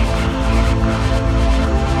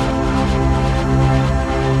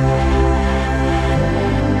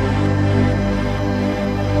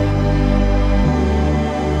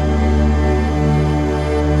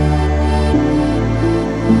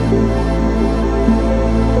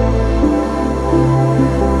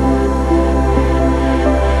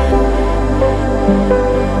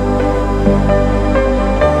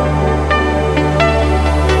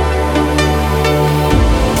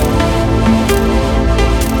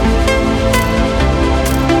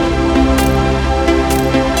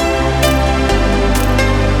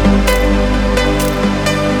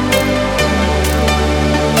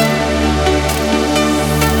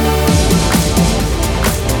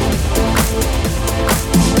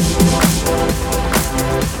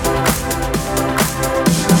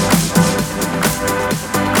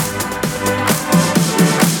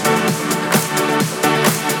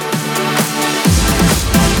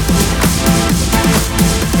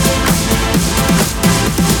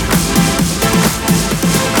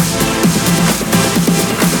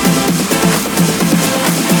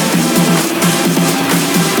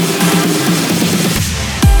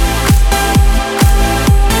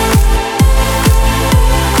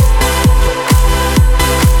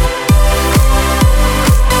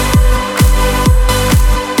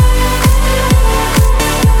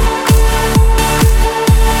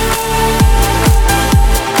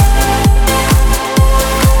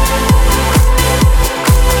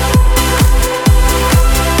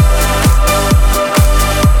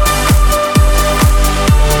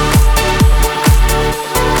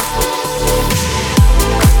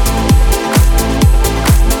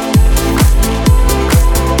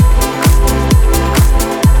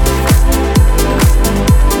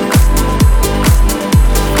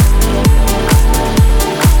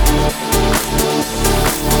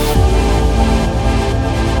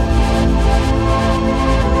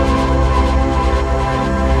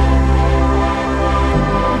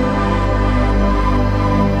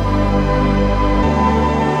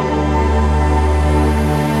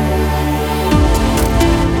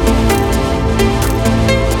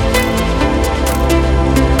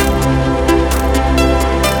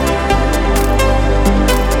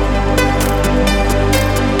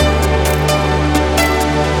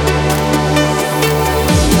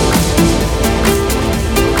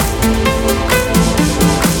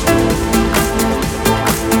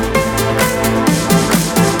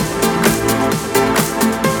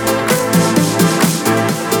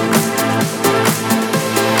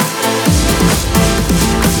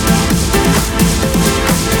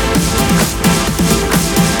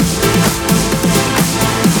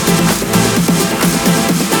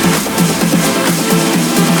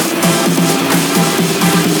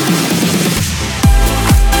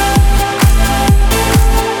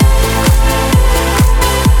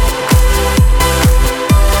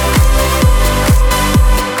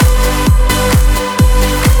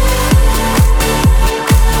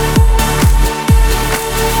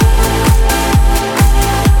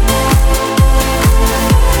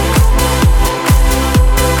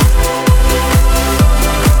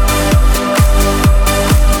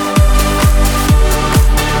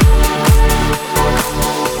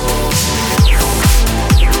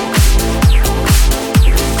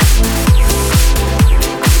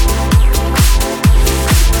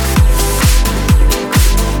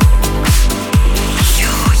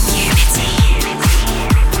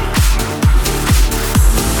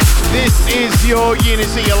 Your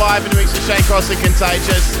Unity, you're live in the mix with Shane Cross and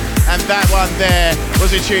Contagious. And that one there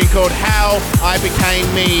was a tune called How I Became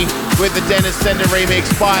Me with the Dennis Sender remix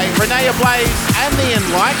by Renee Blaze and The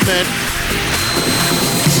Enlightenment.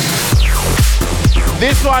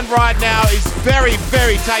 This one right now is very,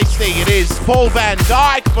 very tasty. It is Paul Van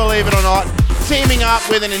Dyke, believe it or not, teaming up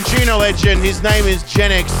with an Intuner legend. His name is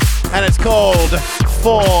Genix, and it's called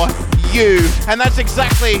For You. And that's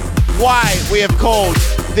exactly why we have called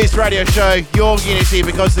this radio show Your Unity,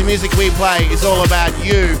 because the music we play is all about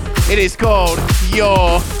you. It is called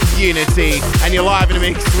Your Unity, and you're live in a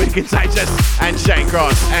mix with Contagious and Shane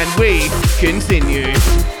Cross, and we continue.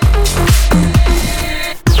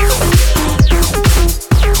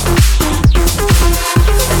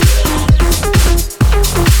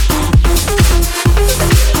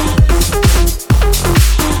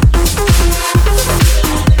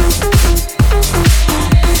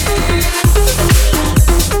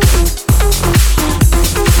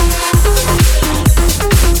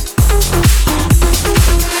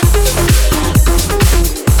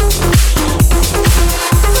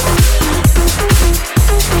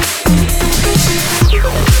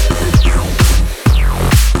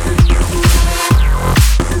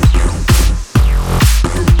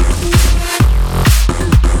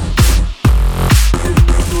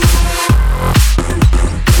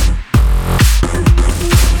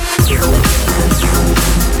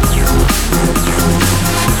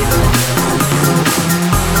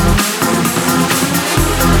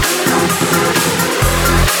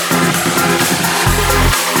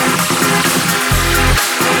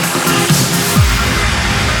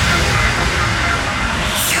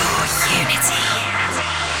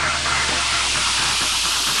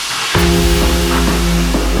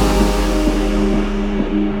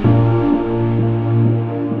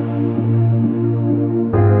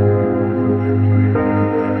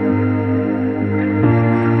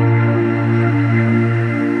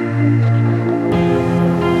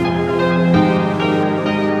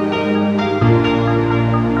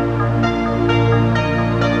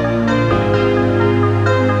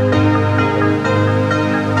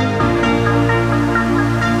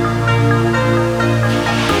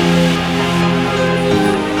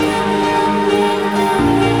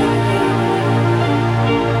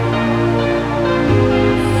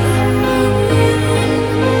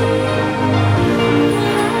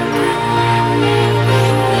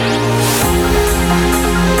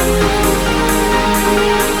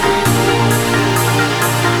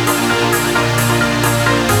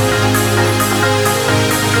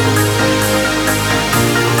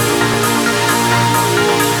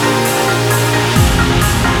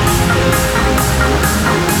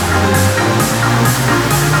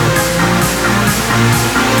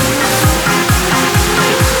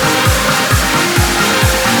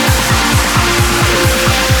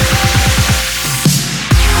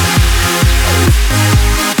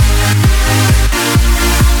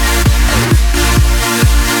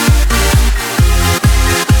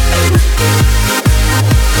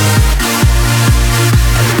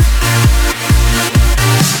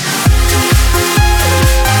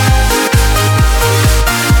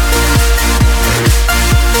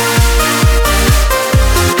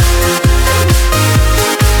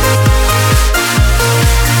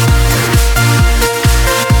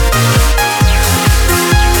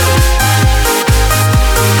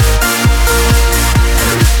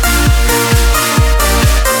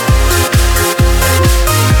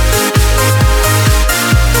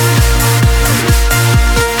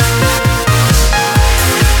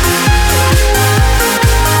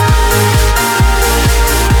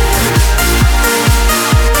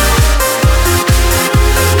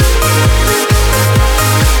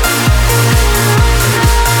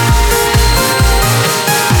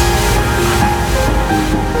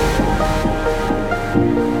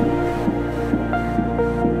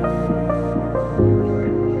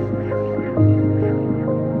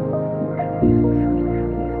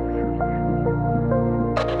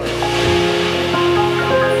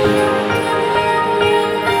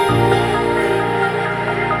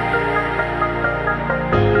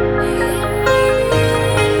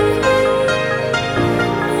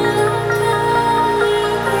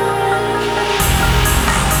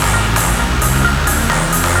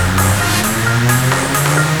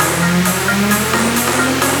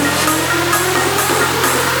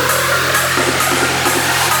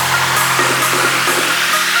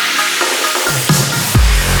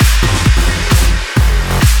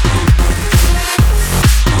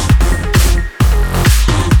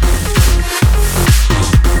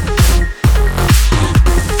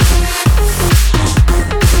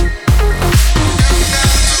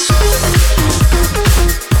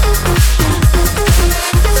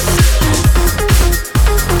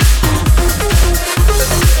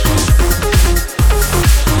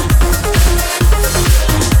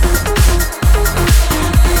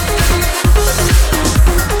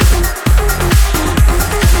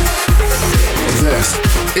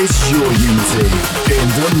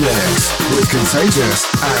 Contagious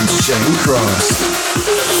and Shane Cross.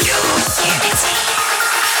 Your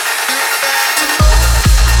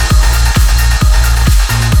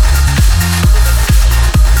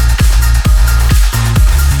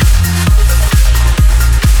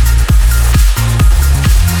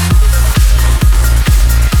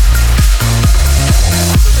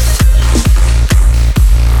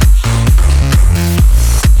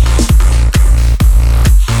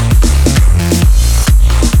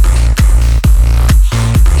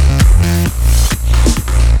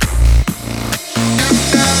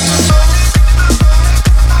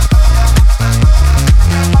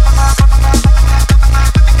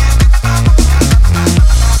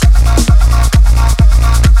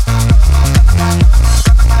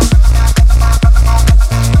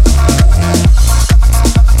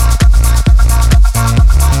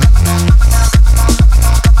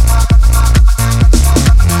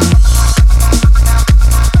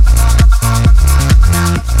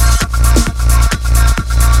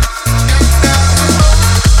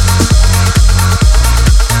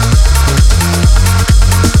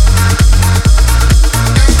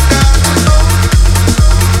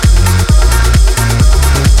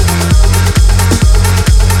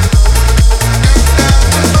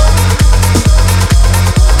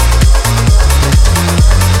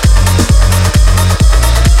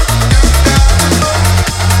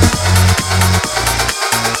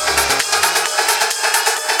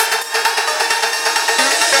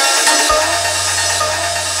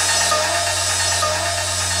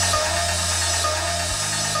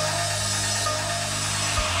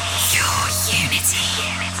unity.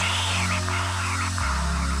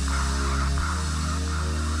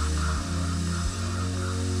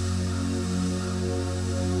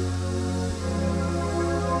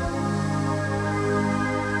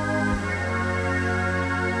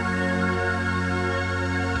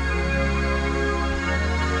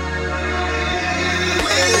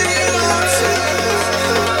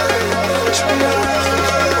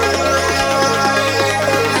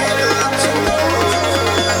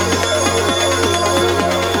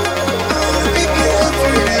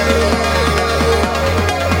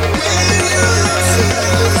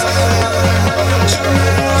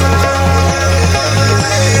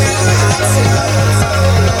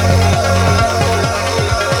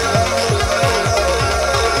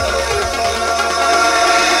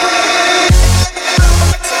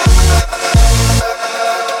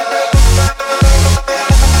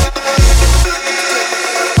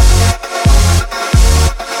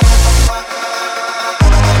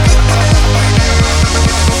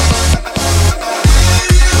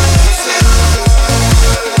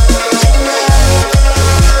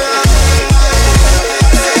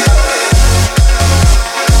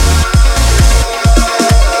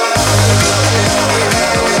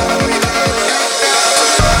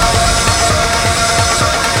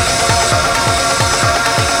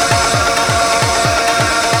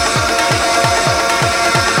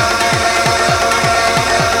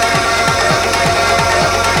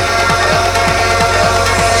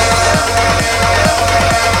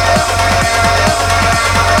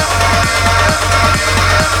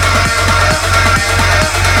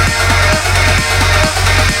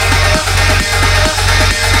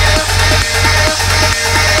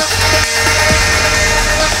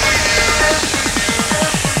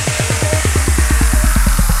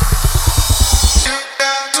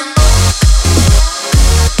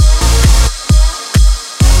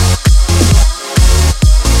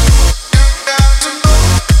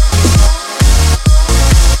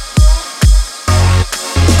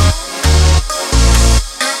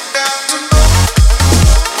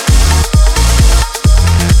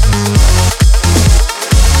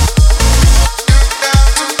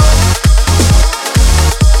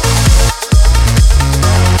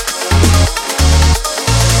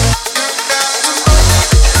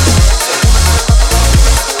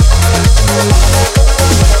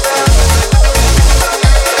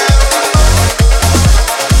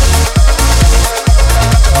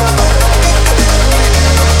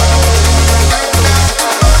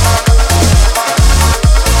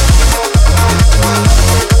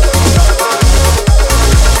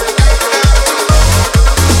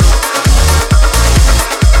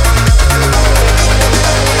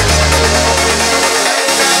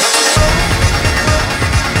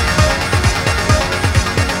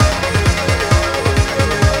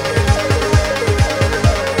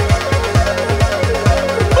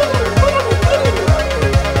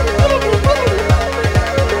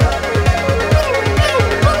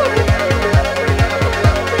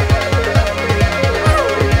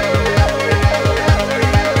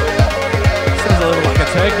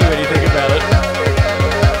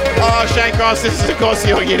 Oh, Shane Cross, this is, of course,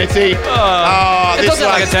 your Unity. It does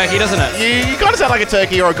sound like a turkey, doesn't it? You kind of sound like a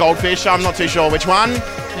turkey or a goldfish. I'm not too sure which one,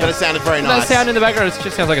 but it sounded very nice. That sound in the background, it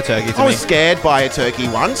just sounds like a turkey to I me. was scared by a turkey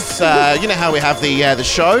once. You know how we have the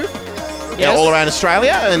show all around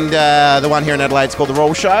Australia, and the one here in Adelaide is called the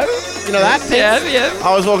Royal Show. You know that? Yeah.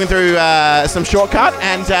 I was walking through some shortcut,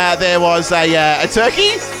 and there was a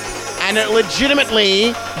turkey, and it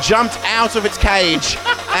legitimately jumped out of its cage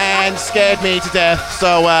and scared me to death.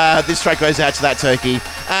 So this track goes out to that turkey.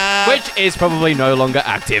 Which is probably no longer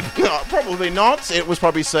active. No, probably not. It was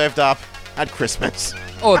probably served up at Christmas.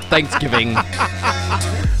 Or Thanksgiving.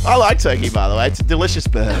 I like turkey, by the way. It's a delicious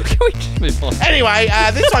bird. Can we just move on? Anyway,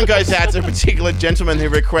 this one goes out to a particular gentleman who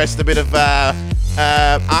requests a bit of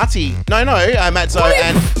arty. Matzo and Matzo What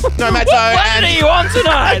and do you want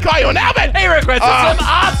tonight? Kyle Albert. He requested some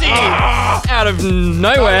arty out of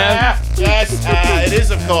nowhere. Yes, it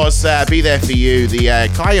is, of course, Be There For You, the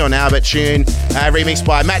Kyle Albert tune, remixed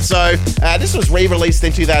by Matzo. This was re-released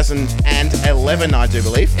in 2011, I do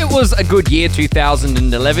believe. It was a good year,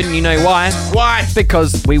 2011. You know why? Why?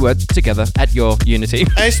 Because we were together at your Unity.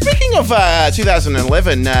 Speaking of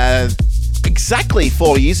 2011, exactly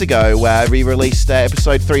 4 years ago, we released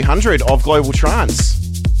episode 300 of Global Trance.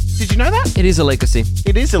 Did you know that? It is a legacy.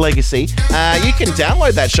 It is a legacy. You can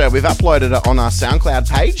download that show. We've uploaded it on our SoundCloud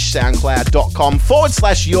page,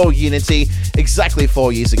 soundcloud.com/YourUnity. Exactly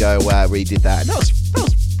 4 years ago, we did that. And that was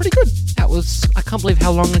pretty good. I can't believe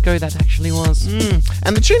how long ago that actually was.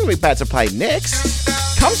 And the tune we're about to play next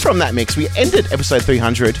comes from that mix. We ended episode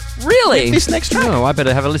 300. Really? This next track. Oh, I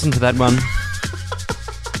better have a listen to that one.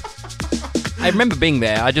 I remember being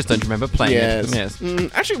there. I just don't remember playing it. Yes.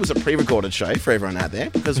 Actually, it was a pre-recorded show for everyone out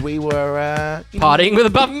there because we were... Partying with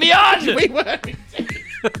Above and Beyond! we were...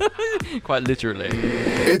 Quite literally.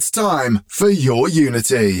 It's time for your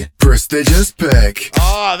Unity Prestigious Pick.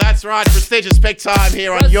 Oh, that's right. Prestigious pick time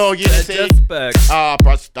here on Your Unity. Pittsburgh. Oh,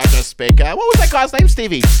 prestigious pick. What was that guy's name,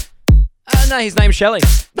 Stevie? No, his name's Shelley.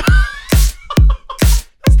 That's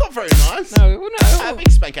not very nice. No. Big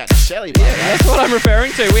spank out to Shelley, by the way. That's what I'm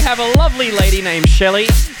referring to. We have a lovely lady named Shelley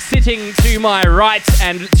sitting to my right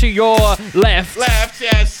and to your left. Left,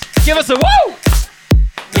 yes. Give us a woo!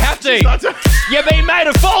 You have to. You're being made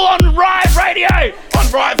a full on Rive Radio. On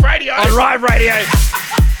Rive Radio. On Rive Radio.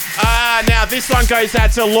 Now this one goes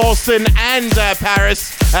out to Lawson and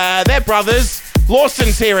Paris. They're brothers.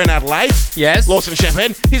 Lawson's here in Adelaide. Yes. Lawson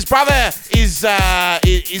Shepherd. His brother is,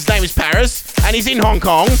 his name is Paris, and he's in Hong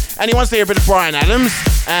Kong, and he wants to hear a bit of Bryan Adams.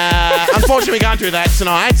 Unfortunately, we can't do that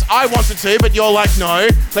tonight. I wanted to, but you're like, no,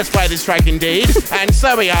 let's play this track indeed. And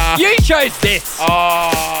so we are. You chose this.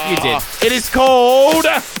 Oh. You did. It is called...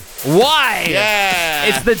 Why? Yeah.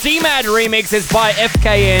 It's the D-Mad remix. It's by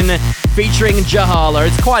FKN featuring Jahala.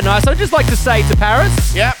 It's quite nice. I'd just like to say to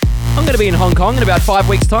Paris, Yep. I'm going to be in Hong Kong in about 5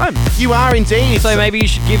 weeks' time. You are indeed. So maybe you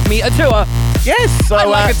should give me a tour. Yes. So, I'd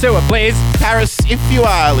like a tour, please. Paris, if you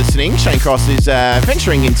are listening, Shane Cross is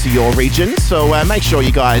venturing into your region. So make sure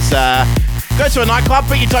you guys go to a nightclub,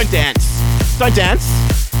 but you don't dance. Don't dance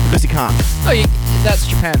because you can't. Oh, that's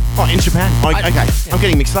Japan. Oh, in Japan. Oh, okay. Yeah. I'm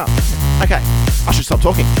getting mixed up. Okay. I should stop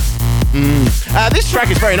talking. This track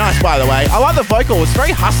is very nice, by the way. I like the vocal. It's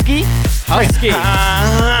very husky. Husky.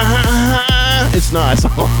 It's nice.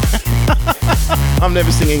 I'm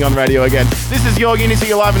never singing on radio again. This is Your Unity.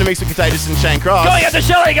 You're live in the mix with Contagious and Shane Cross. Going at the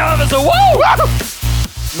Shelley, go over, so woo!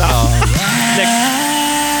 No.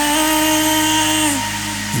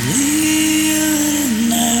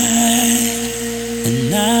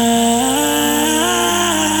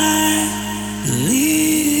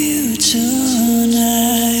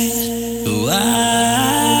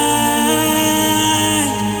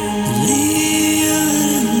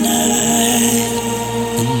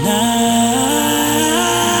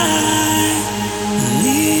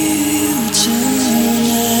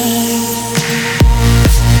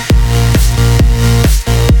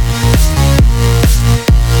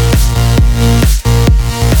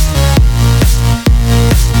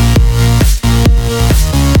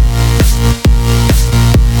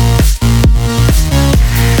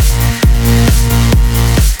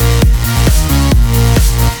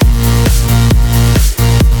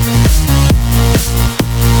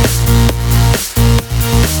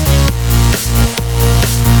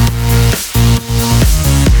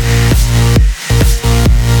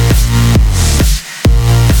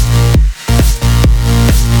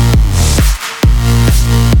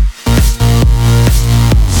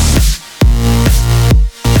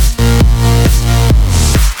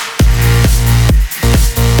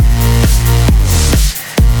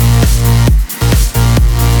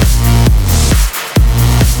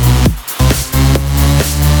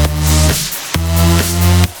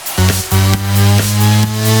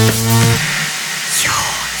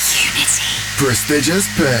 Prestigious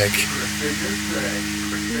Pick.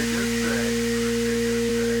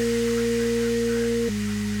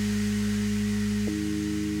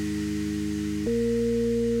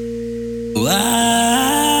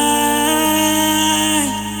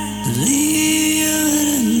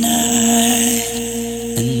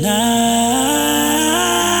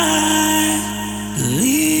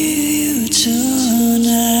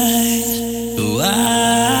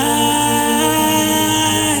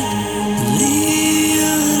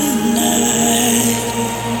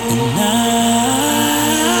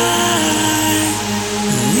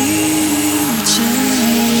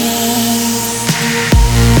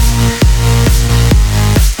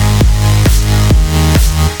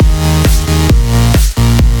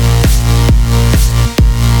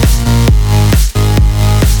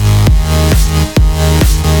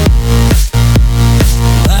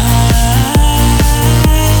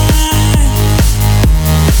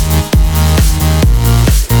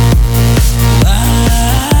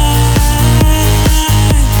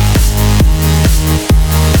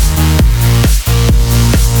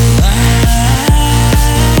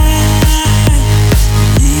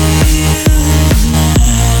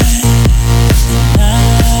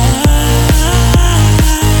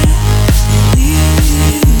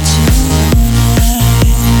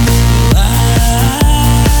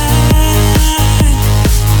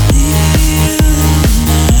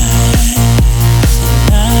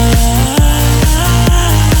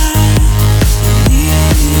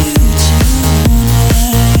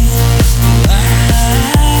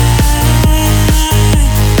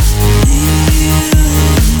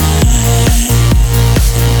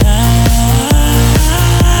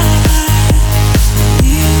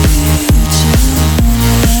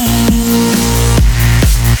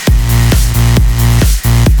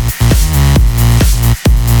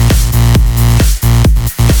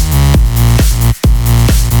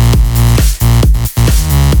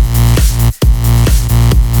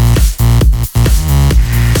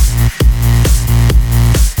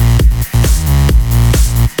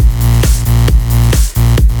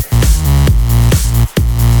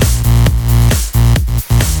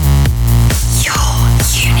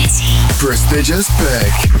 Prestigious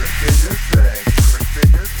Pick.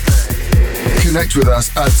 Connect with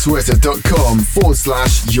us at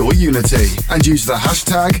twitter.com/yourunity and use the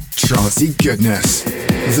hashtag TrancyGoodness.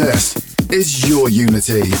 This is Your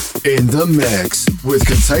Unity in the mix with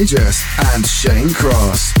Contagious and Shane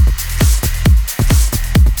Cross.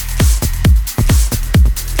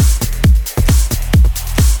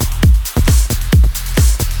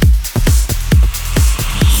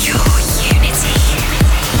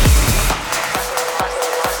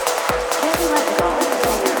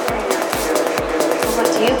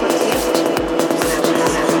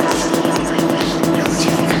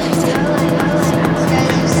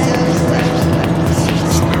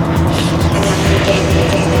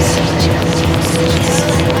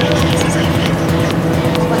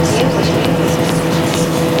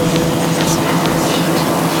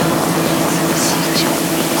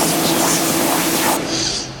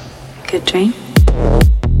 Good dream.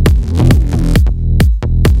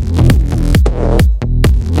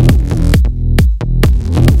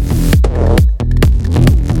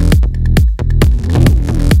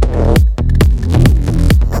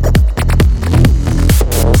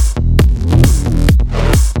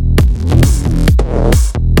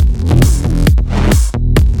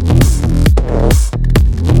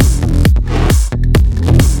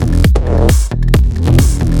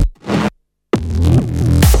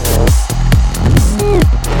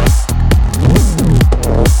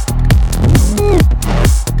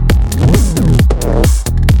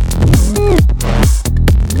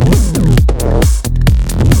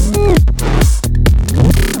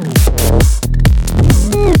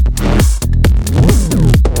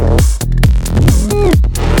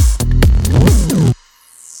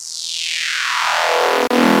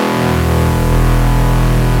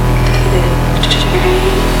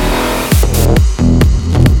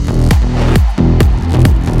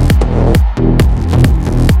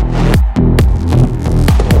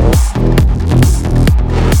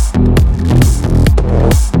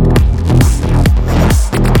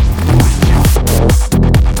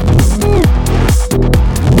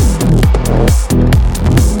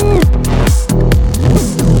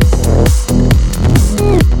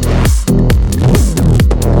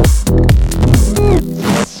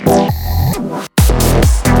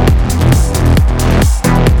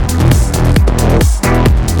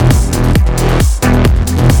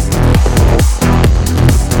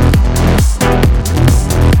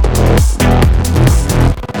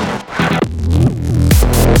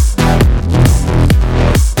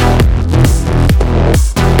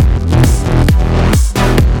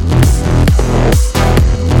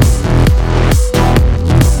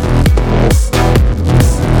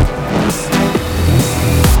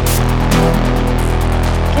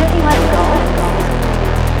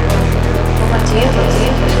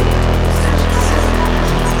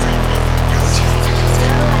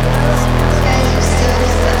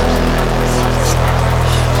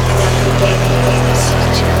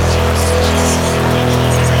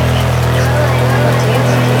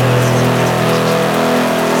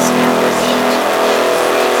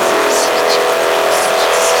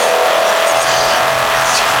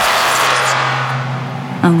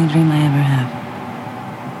 Only dream I ever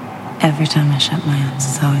have. Every time I shut my eyes,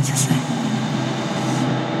 it's always the same.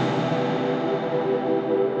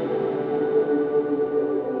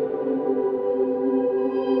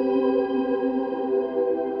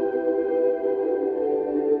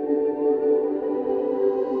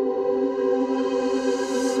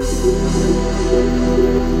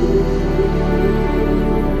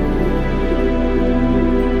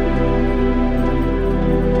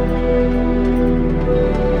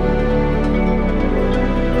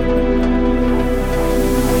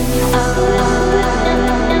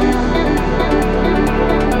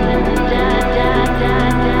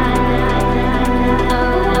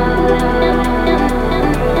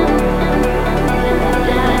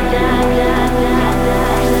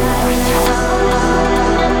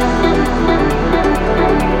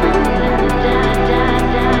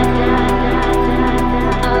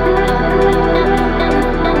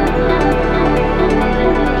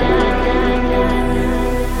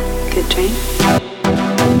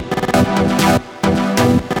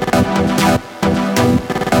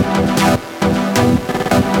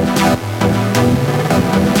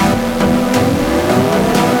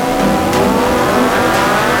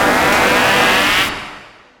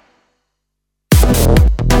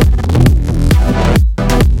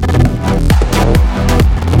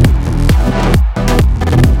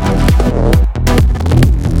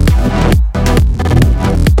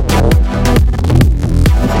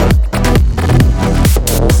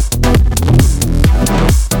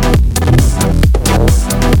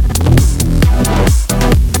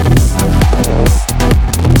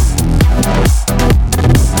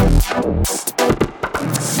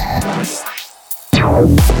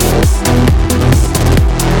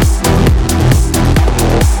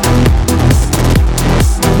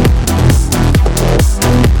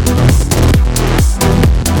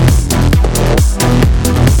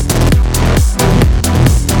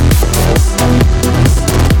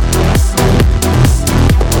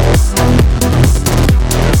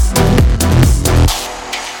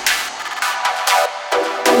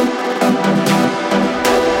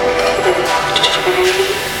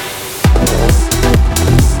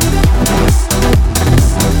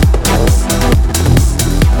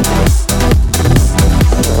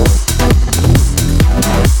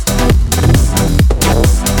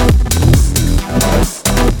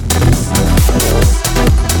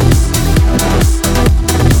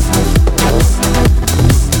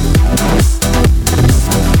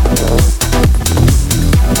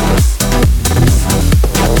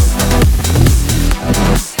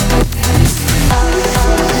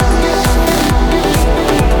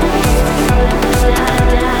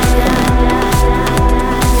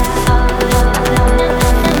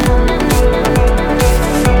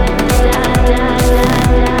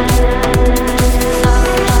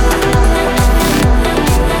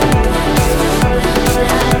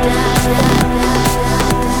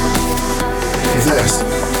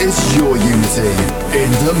 It's your Unity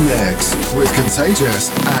in the mix with Contagious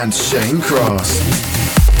and Shane Cross.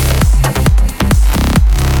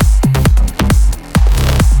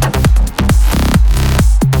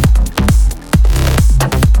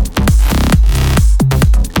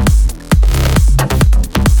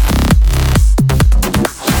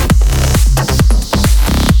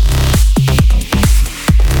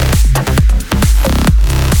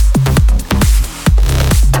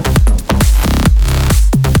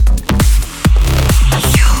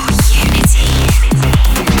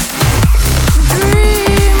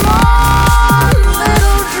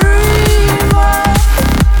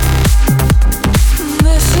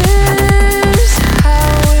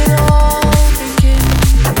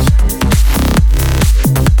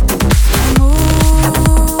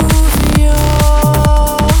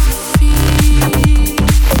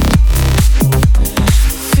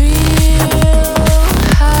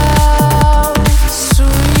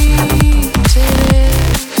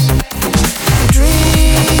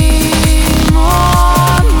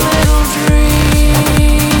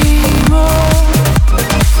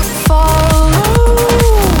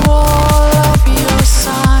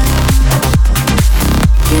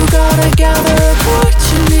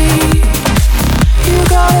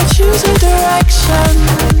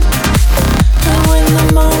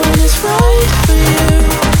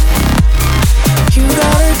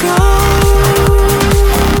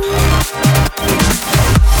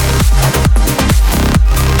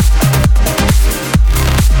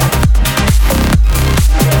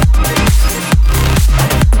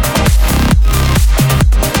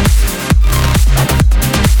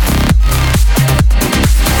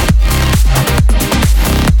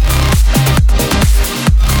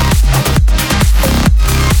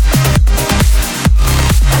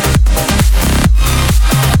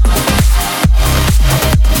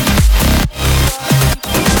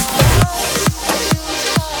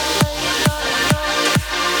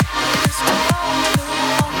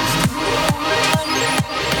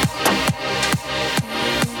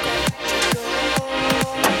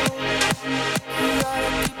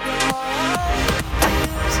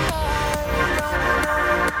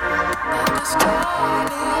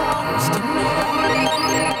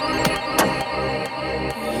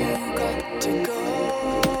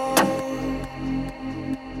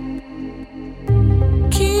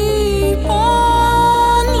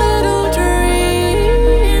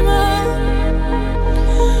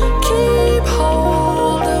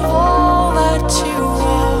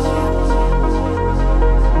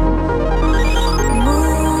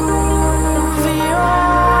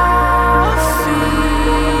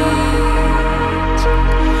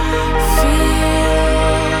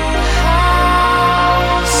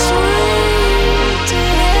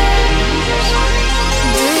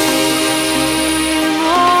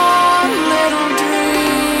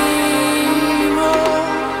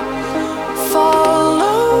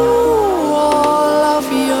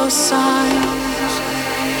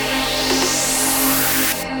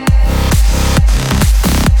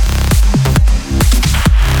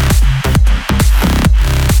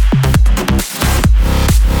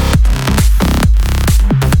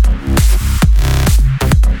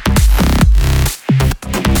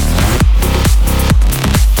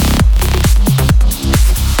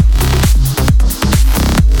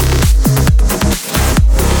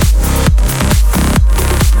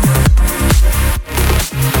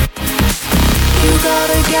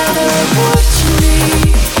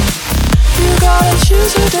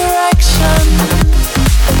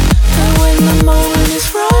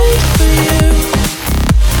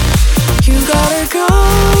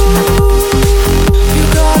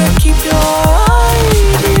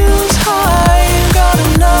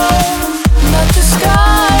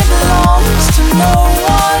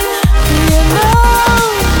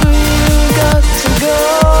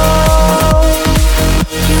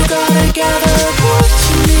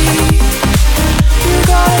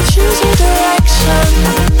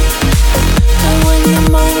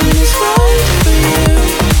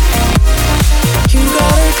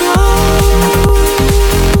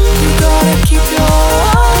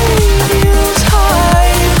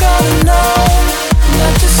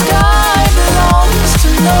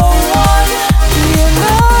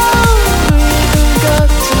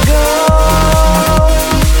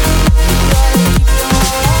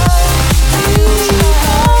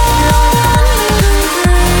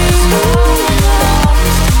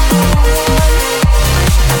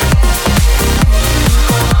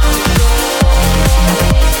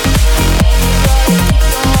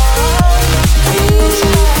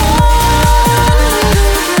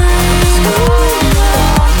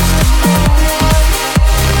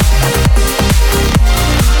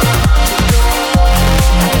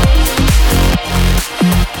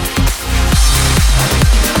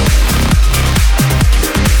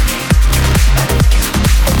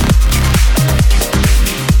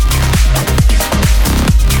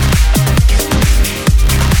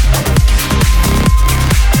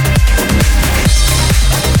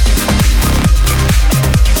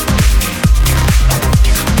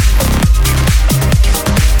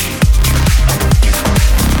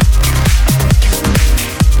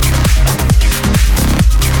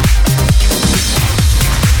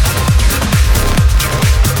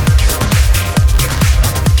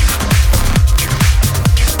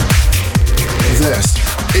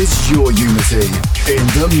 Unity in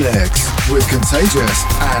the mix with Contagious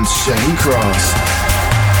and Shane Cross.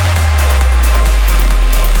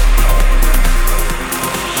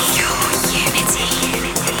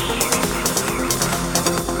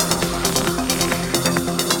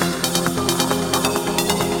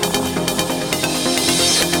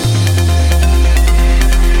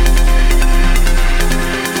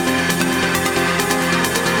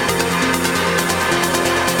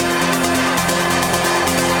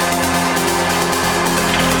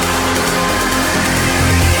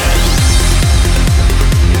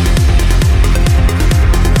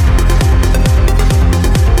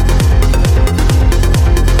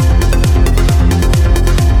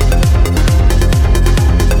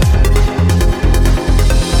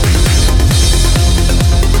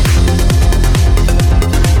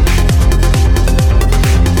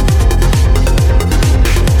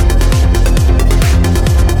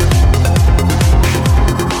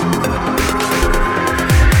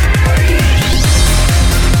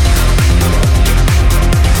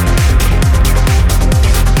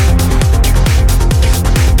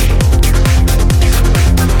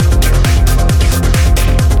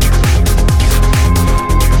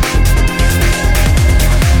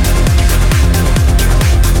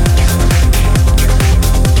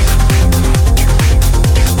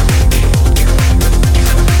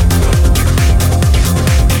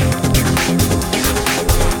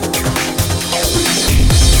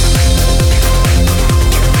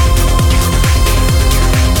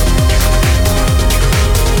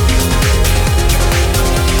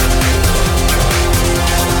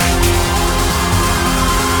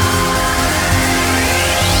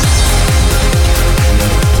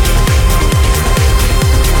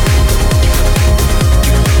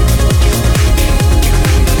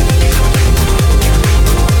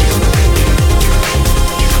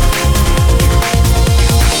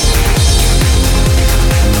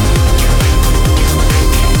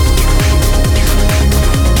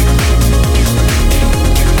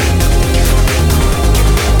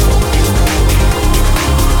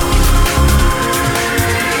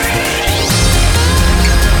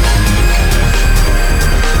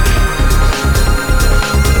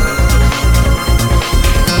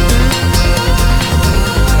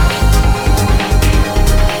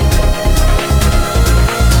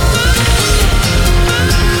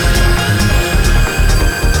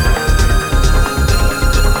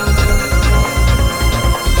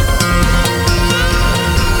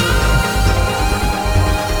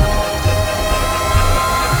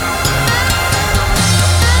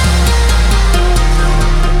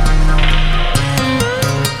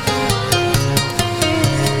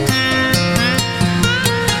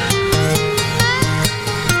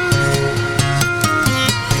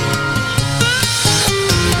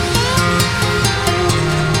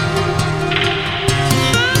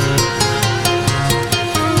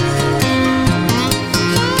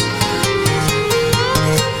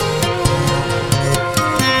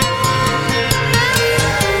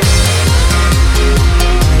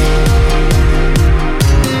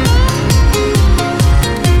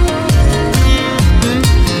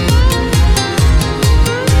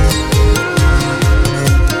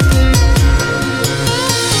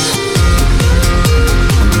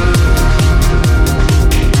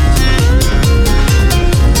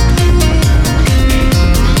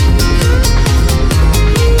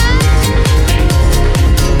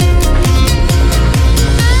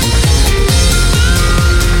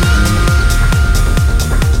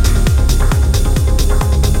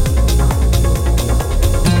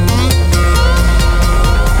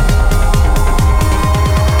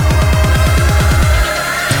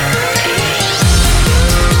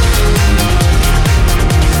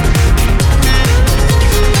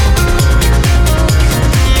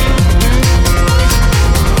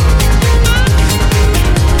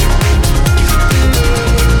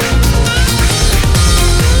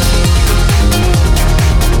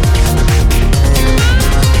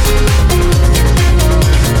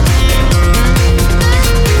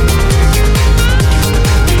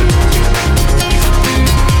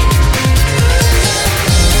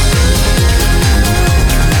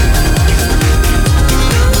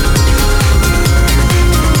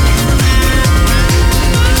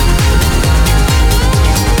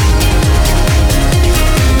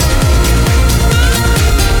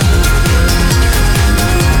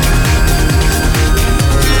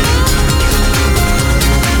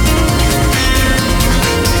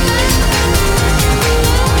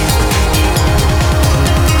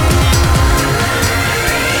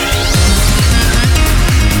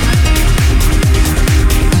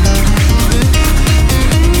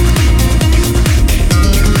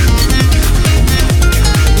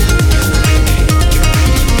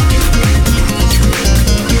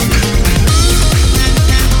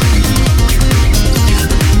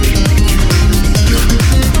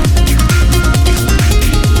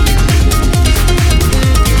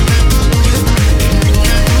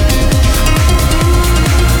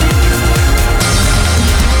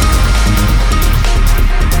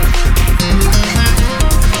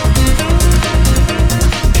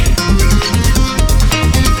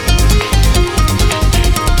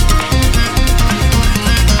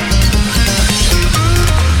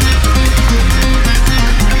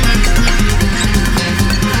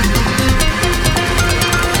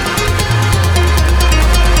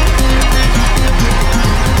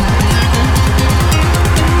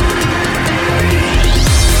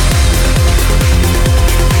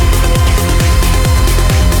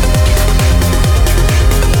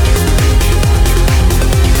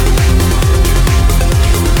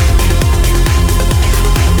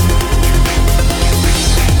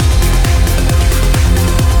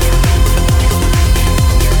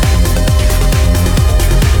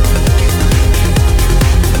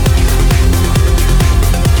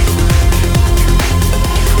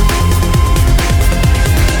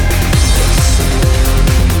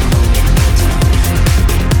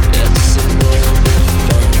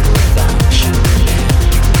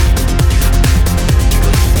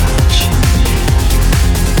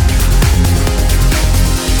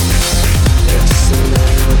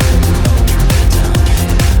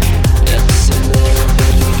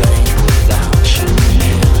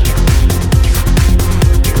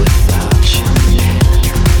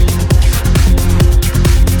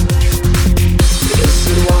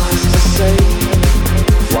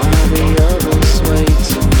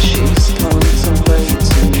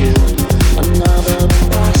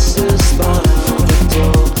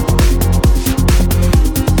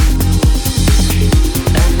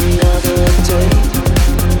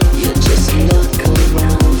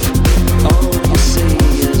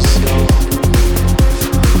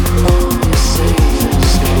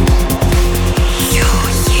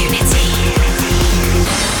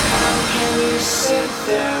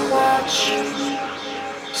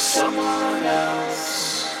 someone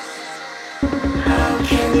else. How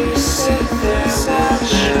can you sit there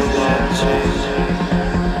watching?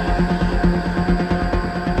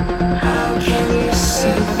 How can you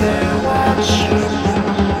sit there watching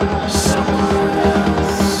someone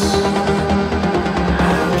else?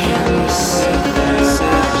 How can you sit there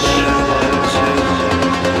watching?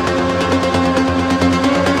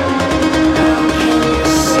 How can you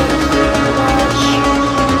sit there watching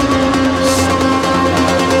someone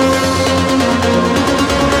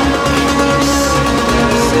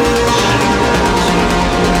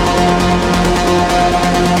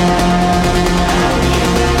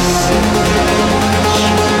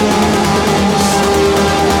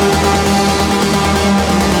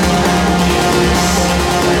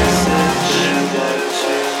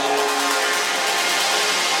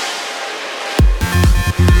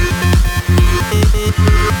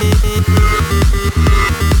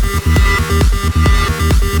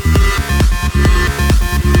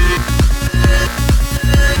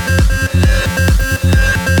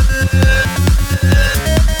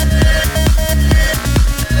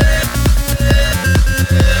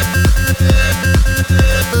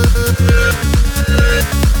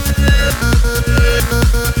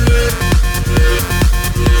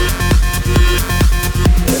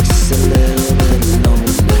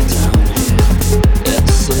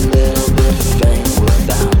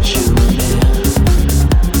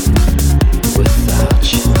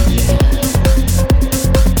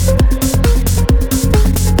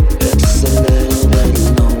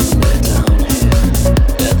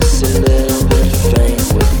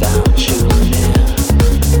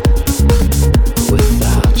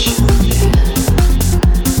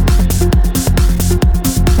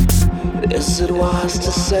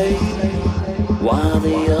while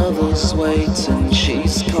the others wait and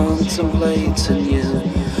she's contemplating you.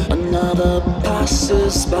 Another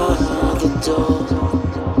passes by the door.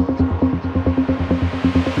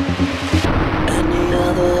 Any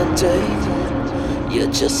other day, you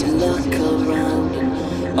just look around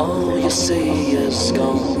and all you see is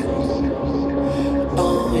gone.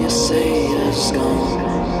 All you see is gone.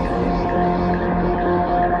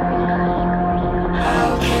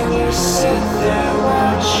 How can you sit there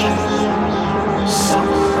watching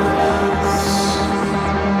someone else?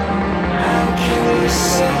 How can you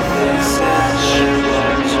sit there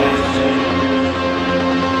watching?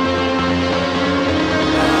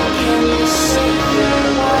 How can you sit there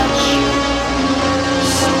watching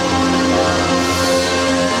someone else?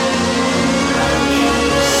 How can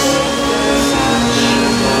you sit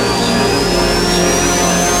there watching?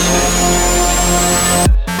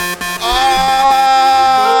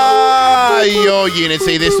 Your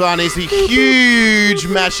Unity. This one is a huge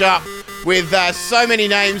mashup with so many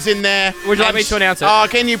names in there. Would you like me to announce it? Oh,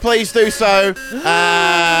 can you please do so?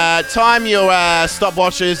 Time your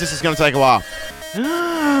stopwatches. This is going to take a while.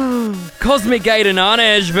 Cosmic Gate and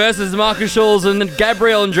Arnej versus Marcus Schulz and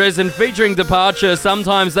Gabriel and Dresden featuring Departure.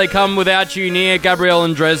 Sometimes they come without you near. Gabriel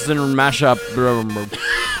and Dresden mashup.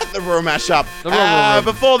 The raw mashup.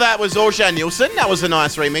 Before that was Orjan Nielsen. That was a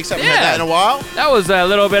nice remix. Haven't heard that in a while. That was a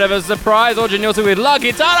little bit of a surprise. Orjan Nielsen with La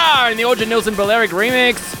Guitarra in the Orjan Nielsen Balearic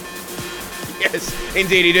remix. Yes,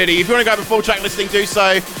 indeedy doody. If you want to go for full track listing, do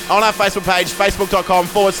so on our Facebook page,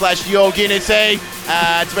 facebook.com/Your Unity.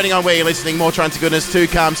 Depending on where you're listening, more Trying to Goodness to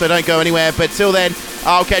come, so don't go anywhere. But till then,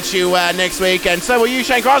 I'll catch you next week. And so will you,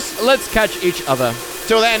 Shane Cross. Let's catch each other.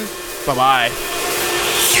 Till then, bye-bye.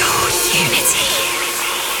 Your Unity.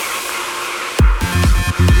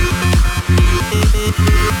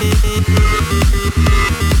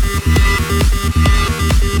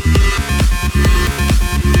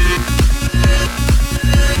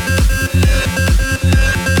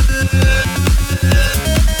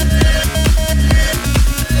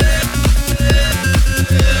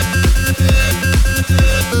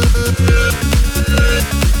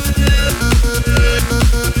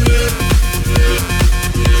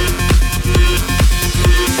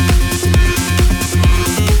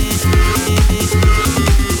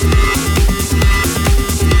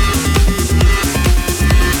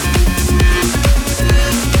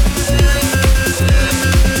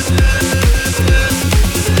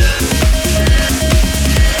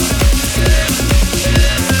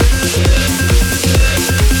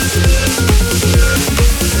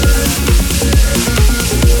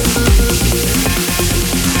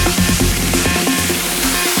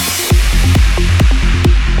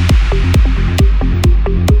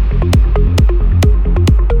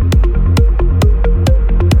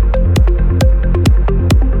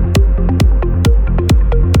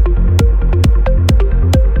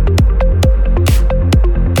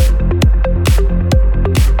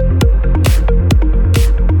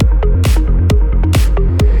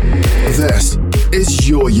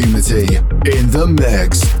 the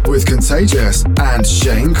mix with Contagious and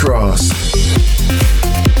Shane Cross.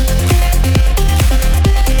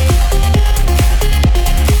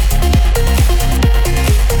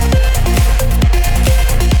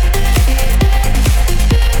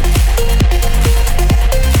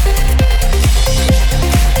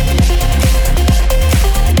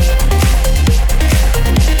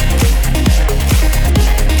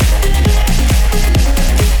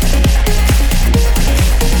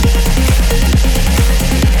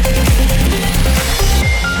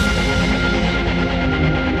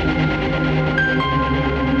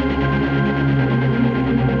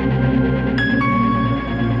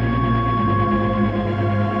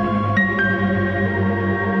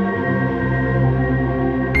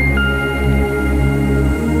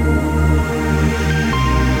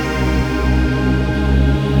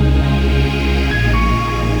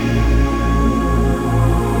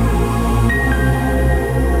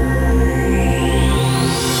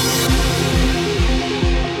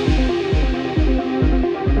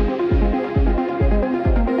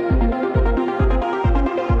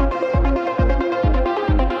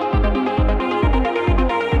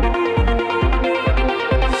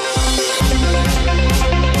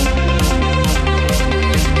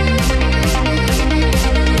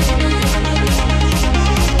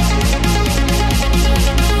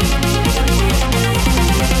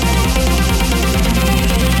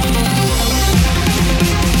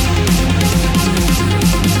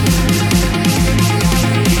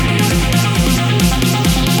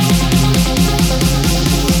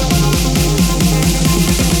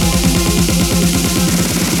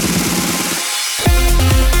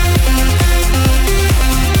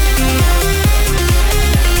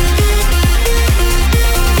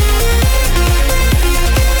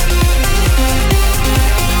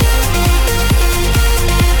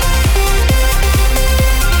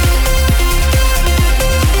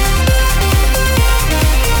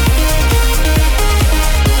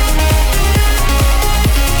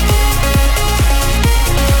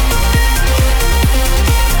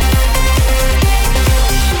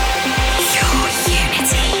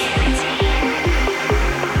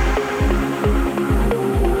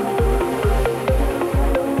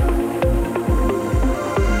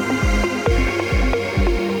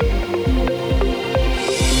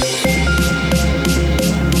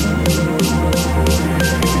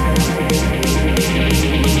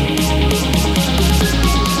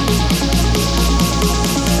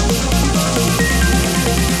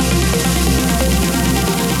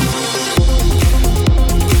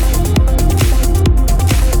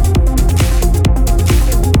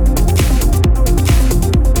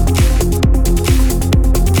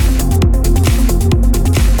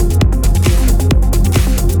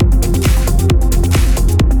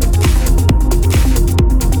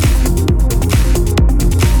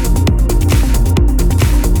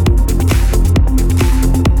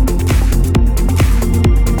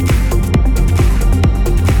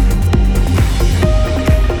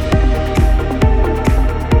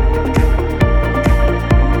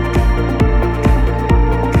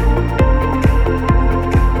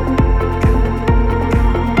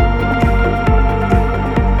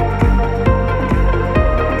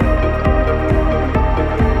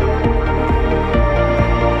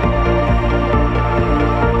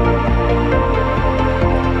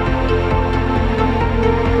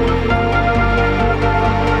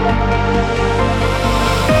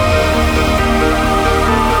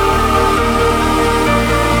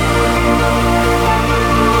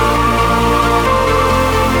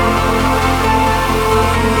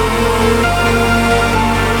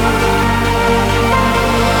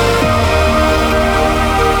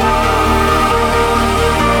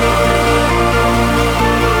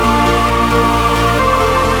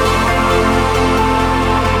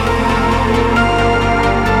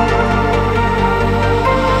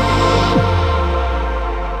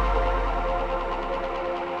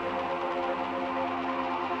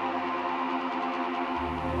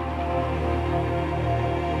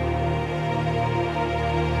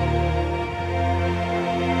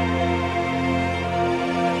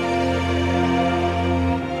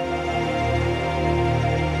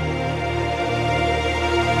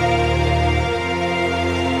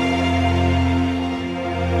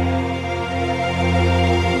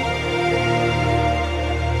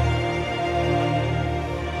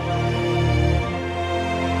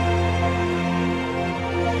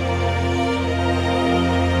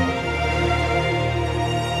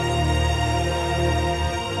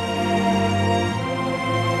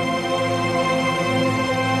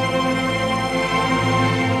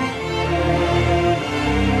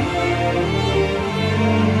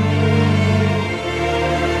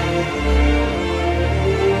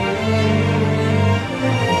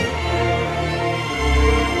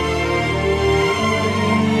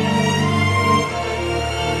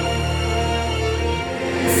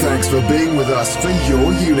 being with us for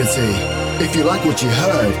your unity. If you like what you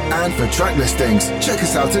heard and for track listings, check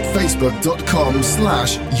us out at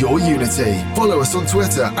facebook.com/yourunity. Follow us on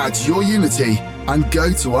Twitter at yourunity and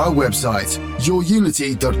go to our website,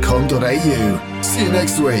 yourunity.com.au. See you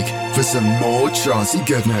next week for some more trancey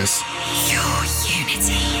goodness. Your